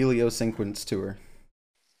the Heliosequence tour.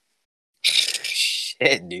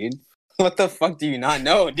 Shit, dude. What the fuck do you not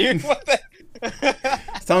know, dude? What the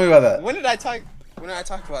Tell me about that. When did I talk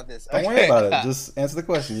about this? Don't worry about it. Just answer the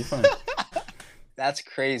question. You're fine. That's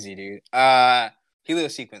crazy, dude.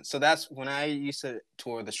 Heliosequence. So that's when I used to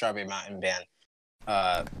tour the Strawberry Mountain Band.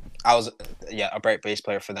 I was upright bass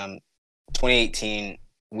player for them. 2018,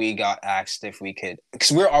 we got asked if we could,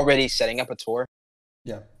 because we're already setting up a tour.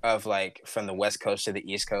 Yeah. Of like from the West Coast to the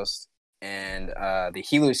East Coast, and the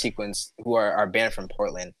Heliosequence, who are our band from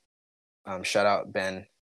Portland. Shout out Ben.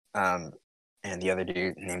 And the other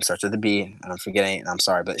dude, name starts with a B, and I'm forgetting. I'm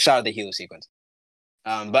sorry, but shout out to Heliosequence.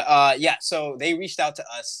 Yeah, so they reached out to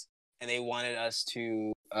us, and they wanted us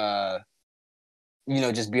to,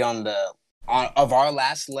 just be on of our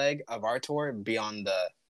last leg of our tour, be on the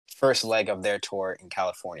first leg of their tour in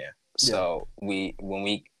California. So we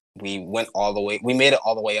went all the way, we made it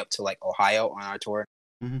all the way up to like Ohio on our tour,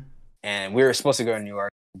 and we were supposed to go to New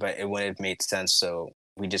York, but it wouldn't have made sense, so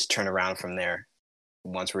we just turned around from there.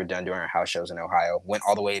 Once we were done doing our house shows in Ohio, went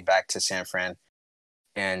all the way back to San Fran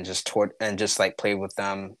and just toured and just like played with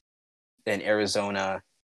them in Arizona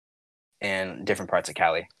and different parts of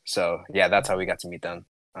Cali. So yeah, that's how we got to meet them.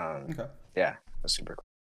 Okay. Yeah, that's super cool.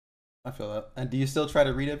 I feel that. And do you still try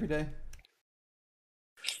to read every day?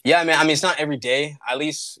 Yeah, man. I mean, it's not every day, at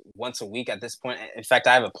least once a week at this point. In fact,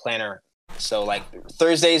 I have a planner. So like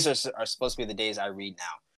Thursdays are supposed to be the days I read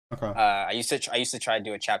now. Okay. I used to try to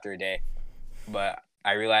do a chapter a day, but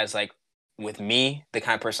I realized, like, with me, the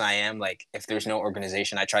kind of person I am, like, if there's no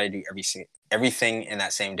organization, I try to do everything in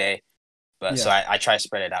that same day. But so I try to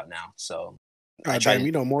spread it out now. So I try.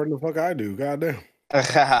 You know more than the fuck I do. Goddamn.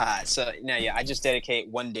 So yeah, I just dedicate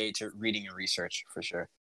one day to reading and research for sure.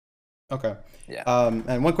 Okay. Yeah.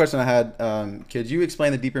 And one question I had, could you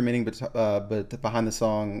explain the deeper meaning behind the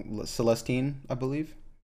song Celestine, I believe?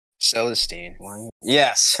 Celestine.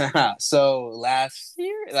 Yes. So last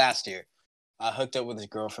year, I hooked up with this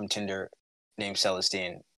girl from Tinder named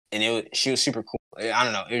Celestine, and she was super cool. I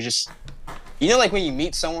don't know. It was just, like when you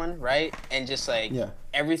meet someone, right, and just like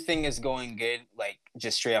everything is going good, like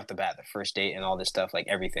just straight off the bat, the first date and all this stuff, like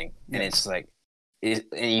everything, and it's like,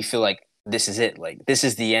 and you feel like this is it, like this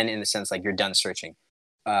is the end in the sense like you're done searching.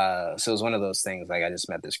 So it was one of those things. Like I just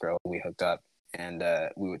met this girl, we hooked up, and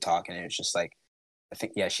we would talk, and it was just like, I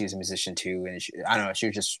think she's a musician too, and I don't know, she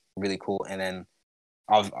was just really cool. And then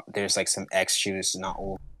there's like some ex she was not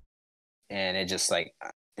old, and it just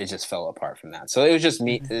fell apart from that. So it was just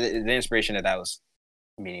me. The inspiration of that was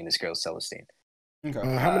meeting this girl Celestine.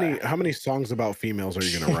 Okay. How many songs about females are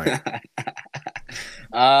you gonna write?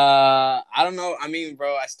 I don't know. I mean,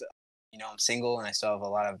 bro, I still, I'm single, and I still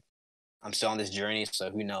have I'm still on this journey,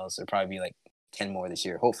 so who knows? There'll probably be like 10 more this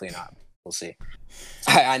year. Hopefully not. We'll see.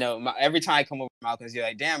 I know. Every time I come over to Malcolm's, you're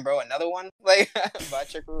like, "Damn, bro, another one!" Like, by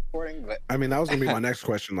check recording. But I mean, that was gonna be my next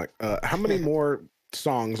question. Like, how many more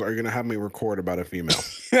songs are you gonna have me record about a female?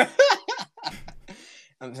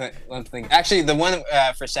 I'm thinking. Actually, the one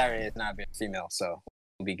for Saturday is not a female, so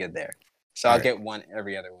we'll be good there. So I'll get one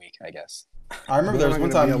every other week, I guess. I remember there was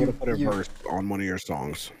one time you put a verse on one of your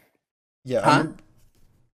songs. Yeah. Huh?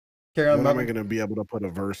 When am I going to be able to put a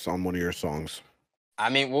verse on one of your songs? I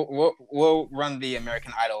mean, we'll run the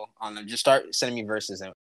American Idol on them. Just start sending me verses,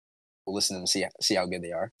 and we'll listen to them, see how good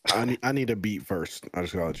they are. I need a beat first. I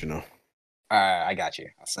just gotta let you know. I got you.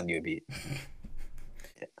 I'll send you a beat.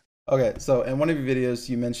 Okay, so in one of your videos,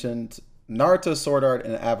 you mentioned Naruto, Sword Art,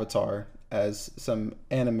 and Avatar as some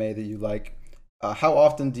anime that you like. How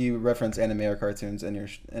often do you reference anime or cartoons in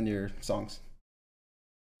your songs?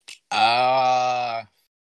 A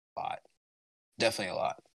lot. Definitely a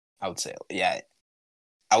lot. I would say, yeah.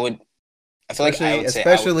 I feel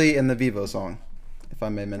especially in the Vivo song, if I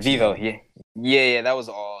may mention. Vivo, yeah. That was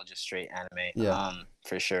all just straight anime. Yeah.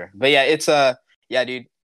 For sure. But yeah, it's dude.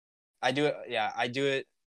 I do it. Yeah, I do it.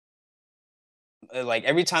 Like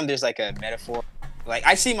every time there's like a metaphor, like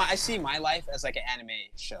I see my life as like an anime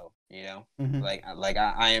show. Mm-hmm. Like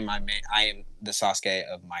I am the Sasuke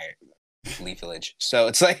of my Leaf Village. So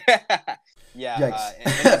it's like, yeah,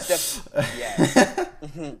 and it's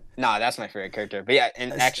no, that's my favorite character. But yeah,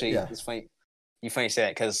 and actually, it's funny. You say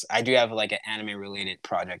that because I do have like an anime related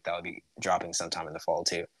project that will be dropping sometime in the fall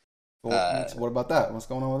too. Well, what about that? What's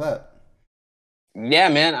going on with that? Yeah,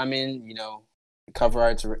 man. I mean, cover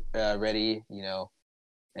art's ready,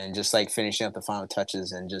 and just like finishing up the final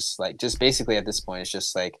touches, and just basically at this point, it's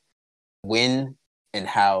just like when and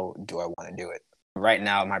how do I want to do it. Right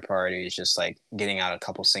now, my priority is just like getting out a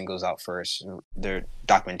couple singles out first, their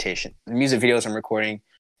documentation, the music videos I'm recording,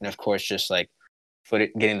 and of course, just like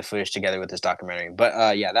getting the footage together with this documentary.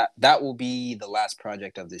 But yeah, that will be the last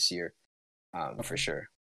project of this year, for sure.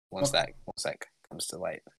 Once that comes to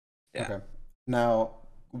light. Yeah. Okay. Now,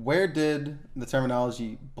 where did the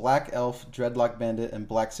terminology Black Elf, Dreadlock Bandit, and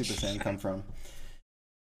Black Super Saiyan come from?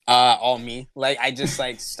 All me. Like I just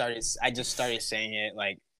started saying it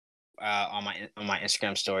like on my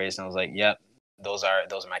Instagram stories, and I was like, "Yep, those are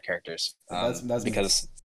my characters." That's because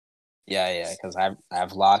because I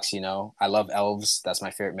have locks. I love elves. That's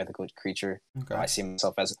my favorite mythical creature. Okay. I see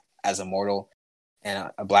myself as immortal,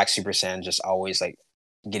 and a Black Super Saiyan just always like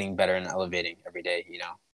getting better and elevating every day.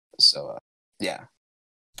 So yeah.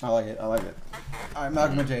 I like it. All right,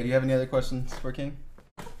 Malcolm and Jay, do you have any other questions for King?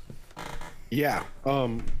 Yeah.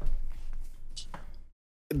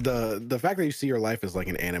 The fact that you see your life as like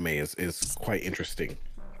an anime is quite interesting.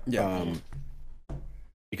 Yeah.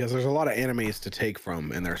 Because there's a lot of animes to take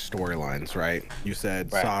from in their storylines, right? You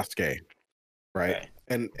said Sasuke, right?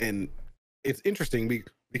 And it's interesting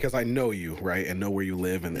because I know you, right, and know where you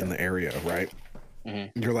live in the area, right?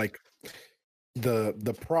 Mm-hmm. You're like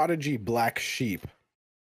the prodigy black sheep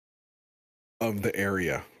of the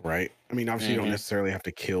area, right? I mean, obviously, you don't necessarily have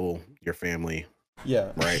to kill your family.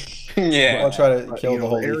 Yeah. Right. Yeah. I'll try to kill the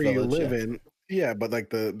whole area village, you live in. Yeah, but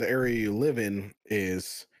like the area you live in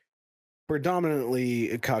is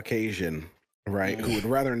predominantly Caucasian, right? Who would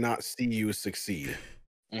rather not see you succeed.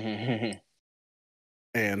 And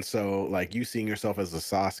so, like, you seeing yourself as the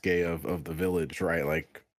Sasuke of the village, right?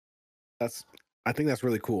 Like, I think that's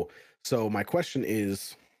really cool. So my question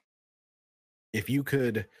is, if you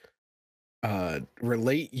could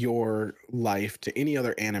relate your life to any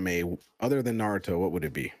other anime other than Naruto, what would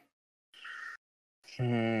it be?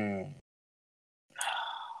 Think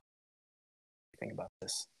about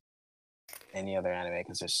this. Any other anime,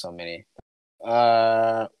 because there's so many.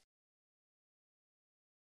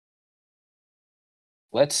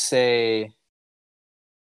 Let's say,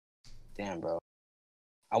 damn, bro.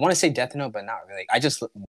 I want to say Death Note, but not really. I just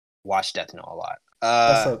watch Death Note a lot.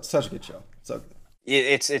 That's such a good show. So good.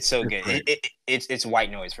 It's so good. It's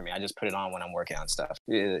white noise for me. I just put it on when I'm working on stuff.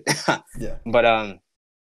 Yeah. But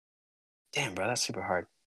damn, bro, that's super hard.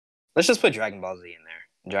 Let's just put Dragon Ball Z in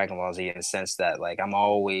there. Dragon Ball Z in the sense that like I'm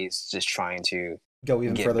always just trying to go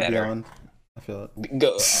even further better. beyond. I feel it.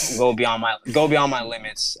 Go beyond my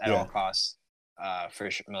limits at all costs. For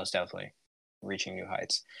sure, most definitely, reaching new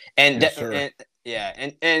heights. And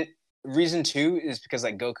and reason 2 is because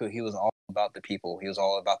like Goku, he was all about the people. He was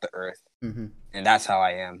all about the earth, and that's how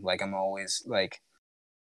I am. Like I'm always like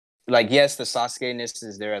yes, the Sasuke-ness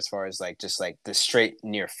is there as far as like just like the straight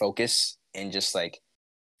near focus and just like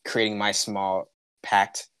creating my small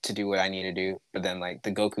pact to do what I need to do. But then like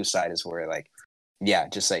the Goku side is where like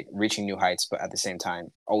just like reaching new heights, but at the same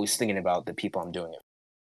time always thinking about the people I'm doing it.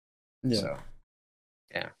 Yeah. So,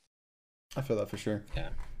 yeah. I feel that for sure. Yeah.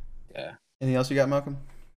 Yeah. Anything else you got, Malcolm?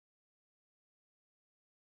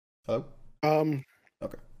 Hello?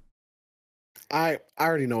 Okay. I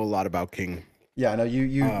already know a lot about King. Yeah, I know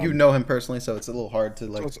you know him personally, so it's a little hard to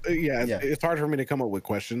like. It's hard for me to come up with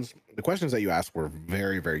questions. The questions that you asked were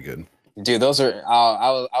very, very good. Dude, those are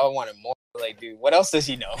I wanted more. Like, dude, what else does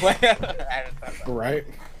he know? Right.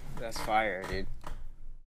 That's fire, dude.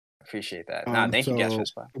 Appreciate that. Thank you guys for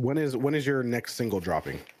this. When is your next single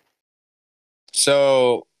dropping?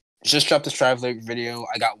 So just dropped the Strive lyric video.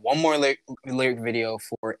 I got one more lyric video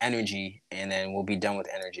for Energy, and then we'll be done with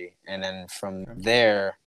Energy. And then from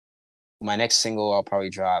there, my next single I'll probably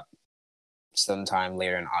drop sometime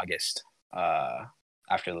later in August.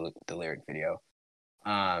 After the lyric video.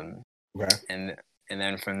 Okay. And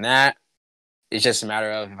then from that, it's just a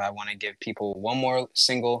matter of if I want to give people one more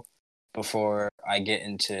single before I get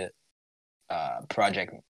into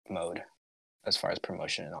project mode as far as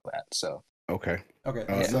promotion and all that. So okay.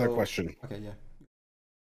 Another question. Okay, yeah.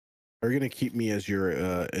 Are you gonna keep me as your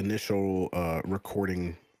initial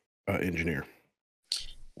recording engineer?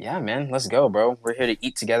 Yeah, man, let's go, bro. We're here to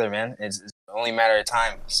eat together, man. It's only a matter of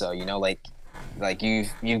time. So like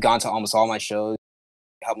you've gone to almost all my shows,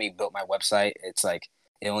 helped me build my website. It's like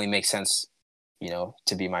it only makes sense,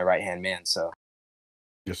 to be my right hand man. So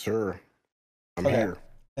yes, sir. I'm here.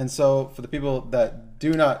 And so for the people that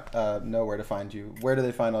do not know where to find you, where do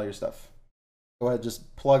they find all your stuff? Go ahead,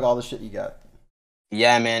 just plug all the shit you got.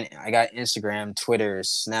 Yeah, man. I got Instagram, Twitter,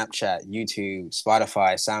 Snapchat, YouTube,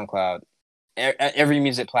 Spotify, SoundCloud, every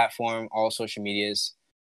music platform, all social medias.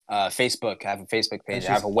 Facebook. I have a Facebook page.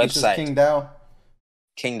 I have a website. KingDow.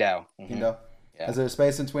 KingDow. Mm-hmm. KingDow. Yeah. Is there a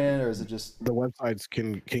space in between it, or is it just the website's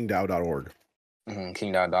KingDow.org?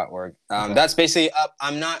 KingDow.org. That's basically up.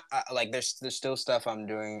 I'm not there's still stuff I'm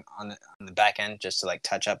doing on the back end just to like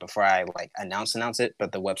touch up before I like announce it.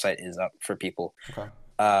 But the website is up for people. Okay.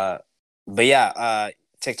 But yeah,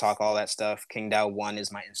 TikTok, all that stuff. KingDow1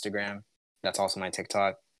 is my Instagram. That's also my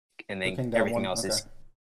TikTok, and then everything else is.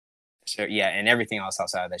 So yeah, and everything else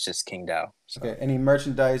outside that's just KingDow. So. Okay. Any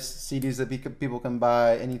merchandise, CDs that people can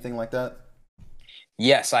buy, anything like that?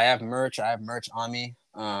 Yes, I have merch. I have merch on me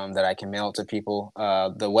that I can mail to people.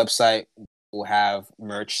 The website will have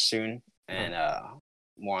merch soon, and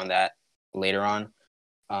more on that later on.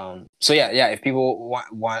 So yeah. If people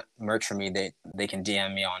want merch from me, they can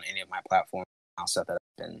DM me on any of my platforms. I'll set that up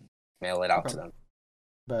and mail it out to them.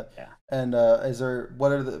 But yeah. And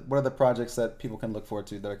what are the projects that people can look forward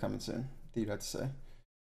to that are coming soon that you'd have to say?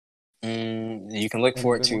 You can look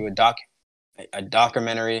forward to a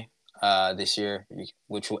documentary this year,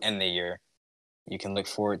 which will end the year. You can look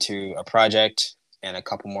forward to a project and a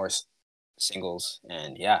couple more singles,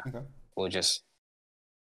 and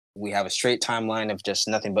we have a straight timeline of just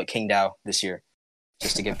nothing but KingDow this year,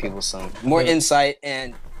 just to give people some more insight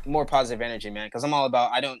and more positive energy, man. Because I'm all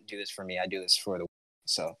about, I don't do this for me, I do this for the world.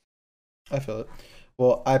 So I feel it.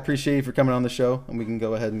 Well, I appreciate you for coming on the show, and we can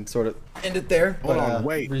go ahead and sort of end it there. Hold on,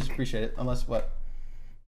 wait. Appreciate it. Unless what?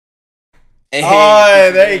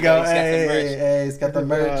 Hey, there you go. Hey, he's got the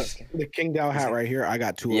merch. The KingDow hat right here. I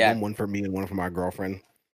got two of them, one for me and one for my girlfriend.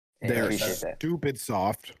 They're stupid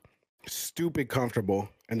soft, stupid comfortable,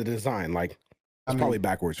 and the design, like, it's probably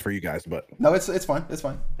backwards for you guys, but no, it's fine. It's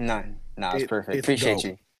fine. No, it's perfect. Appreciate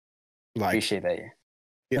you. Like, appreciate that.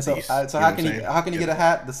 So how can you get a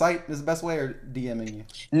hat? The site is the best way, or DMing you?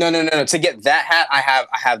 No. To get that hat, I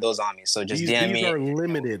have those on me. So just DM me. These are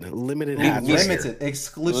limited hats. Limited,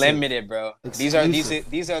 exclusive. Limited, bro. Exclusive.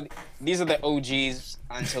 These are the OGs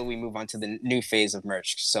until we move on to the new phase of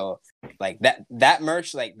merch. So like that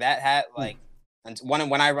merch, like that hat, like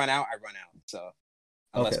when I run out, I run out. So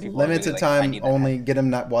limited time only. Get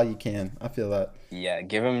them while you can. I feel that. Yeah,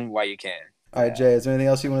 give them while you can. All right, Jay. Is there anything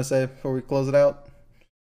else you want to say before we close it out?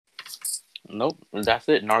 Nope, that's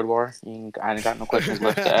it. Nardwar, I ain't got no questions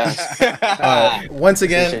left to ask. Once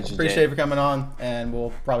again, appreciate you for coming on, and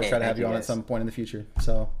we'll probably try to have you on guys. at some point in the future.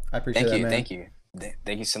 So I appreciate that, man.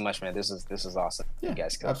 Thank you so much, man. This is awesome. Yeah, you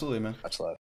guys, absolutely, man. Much love.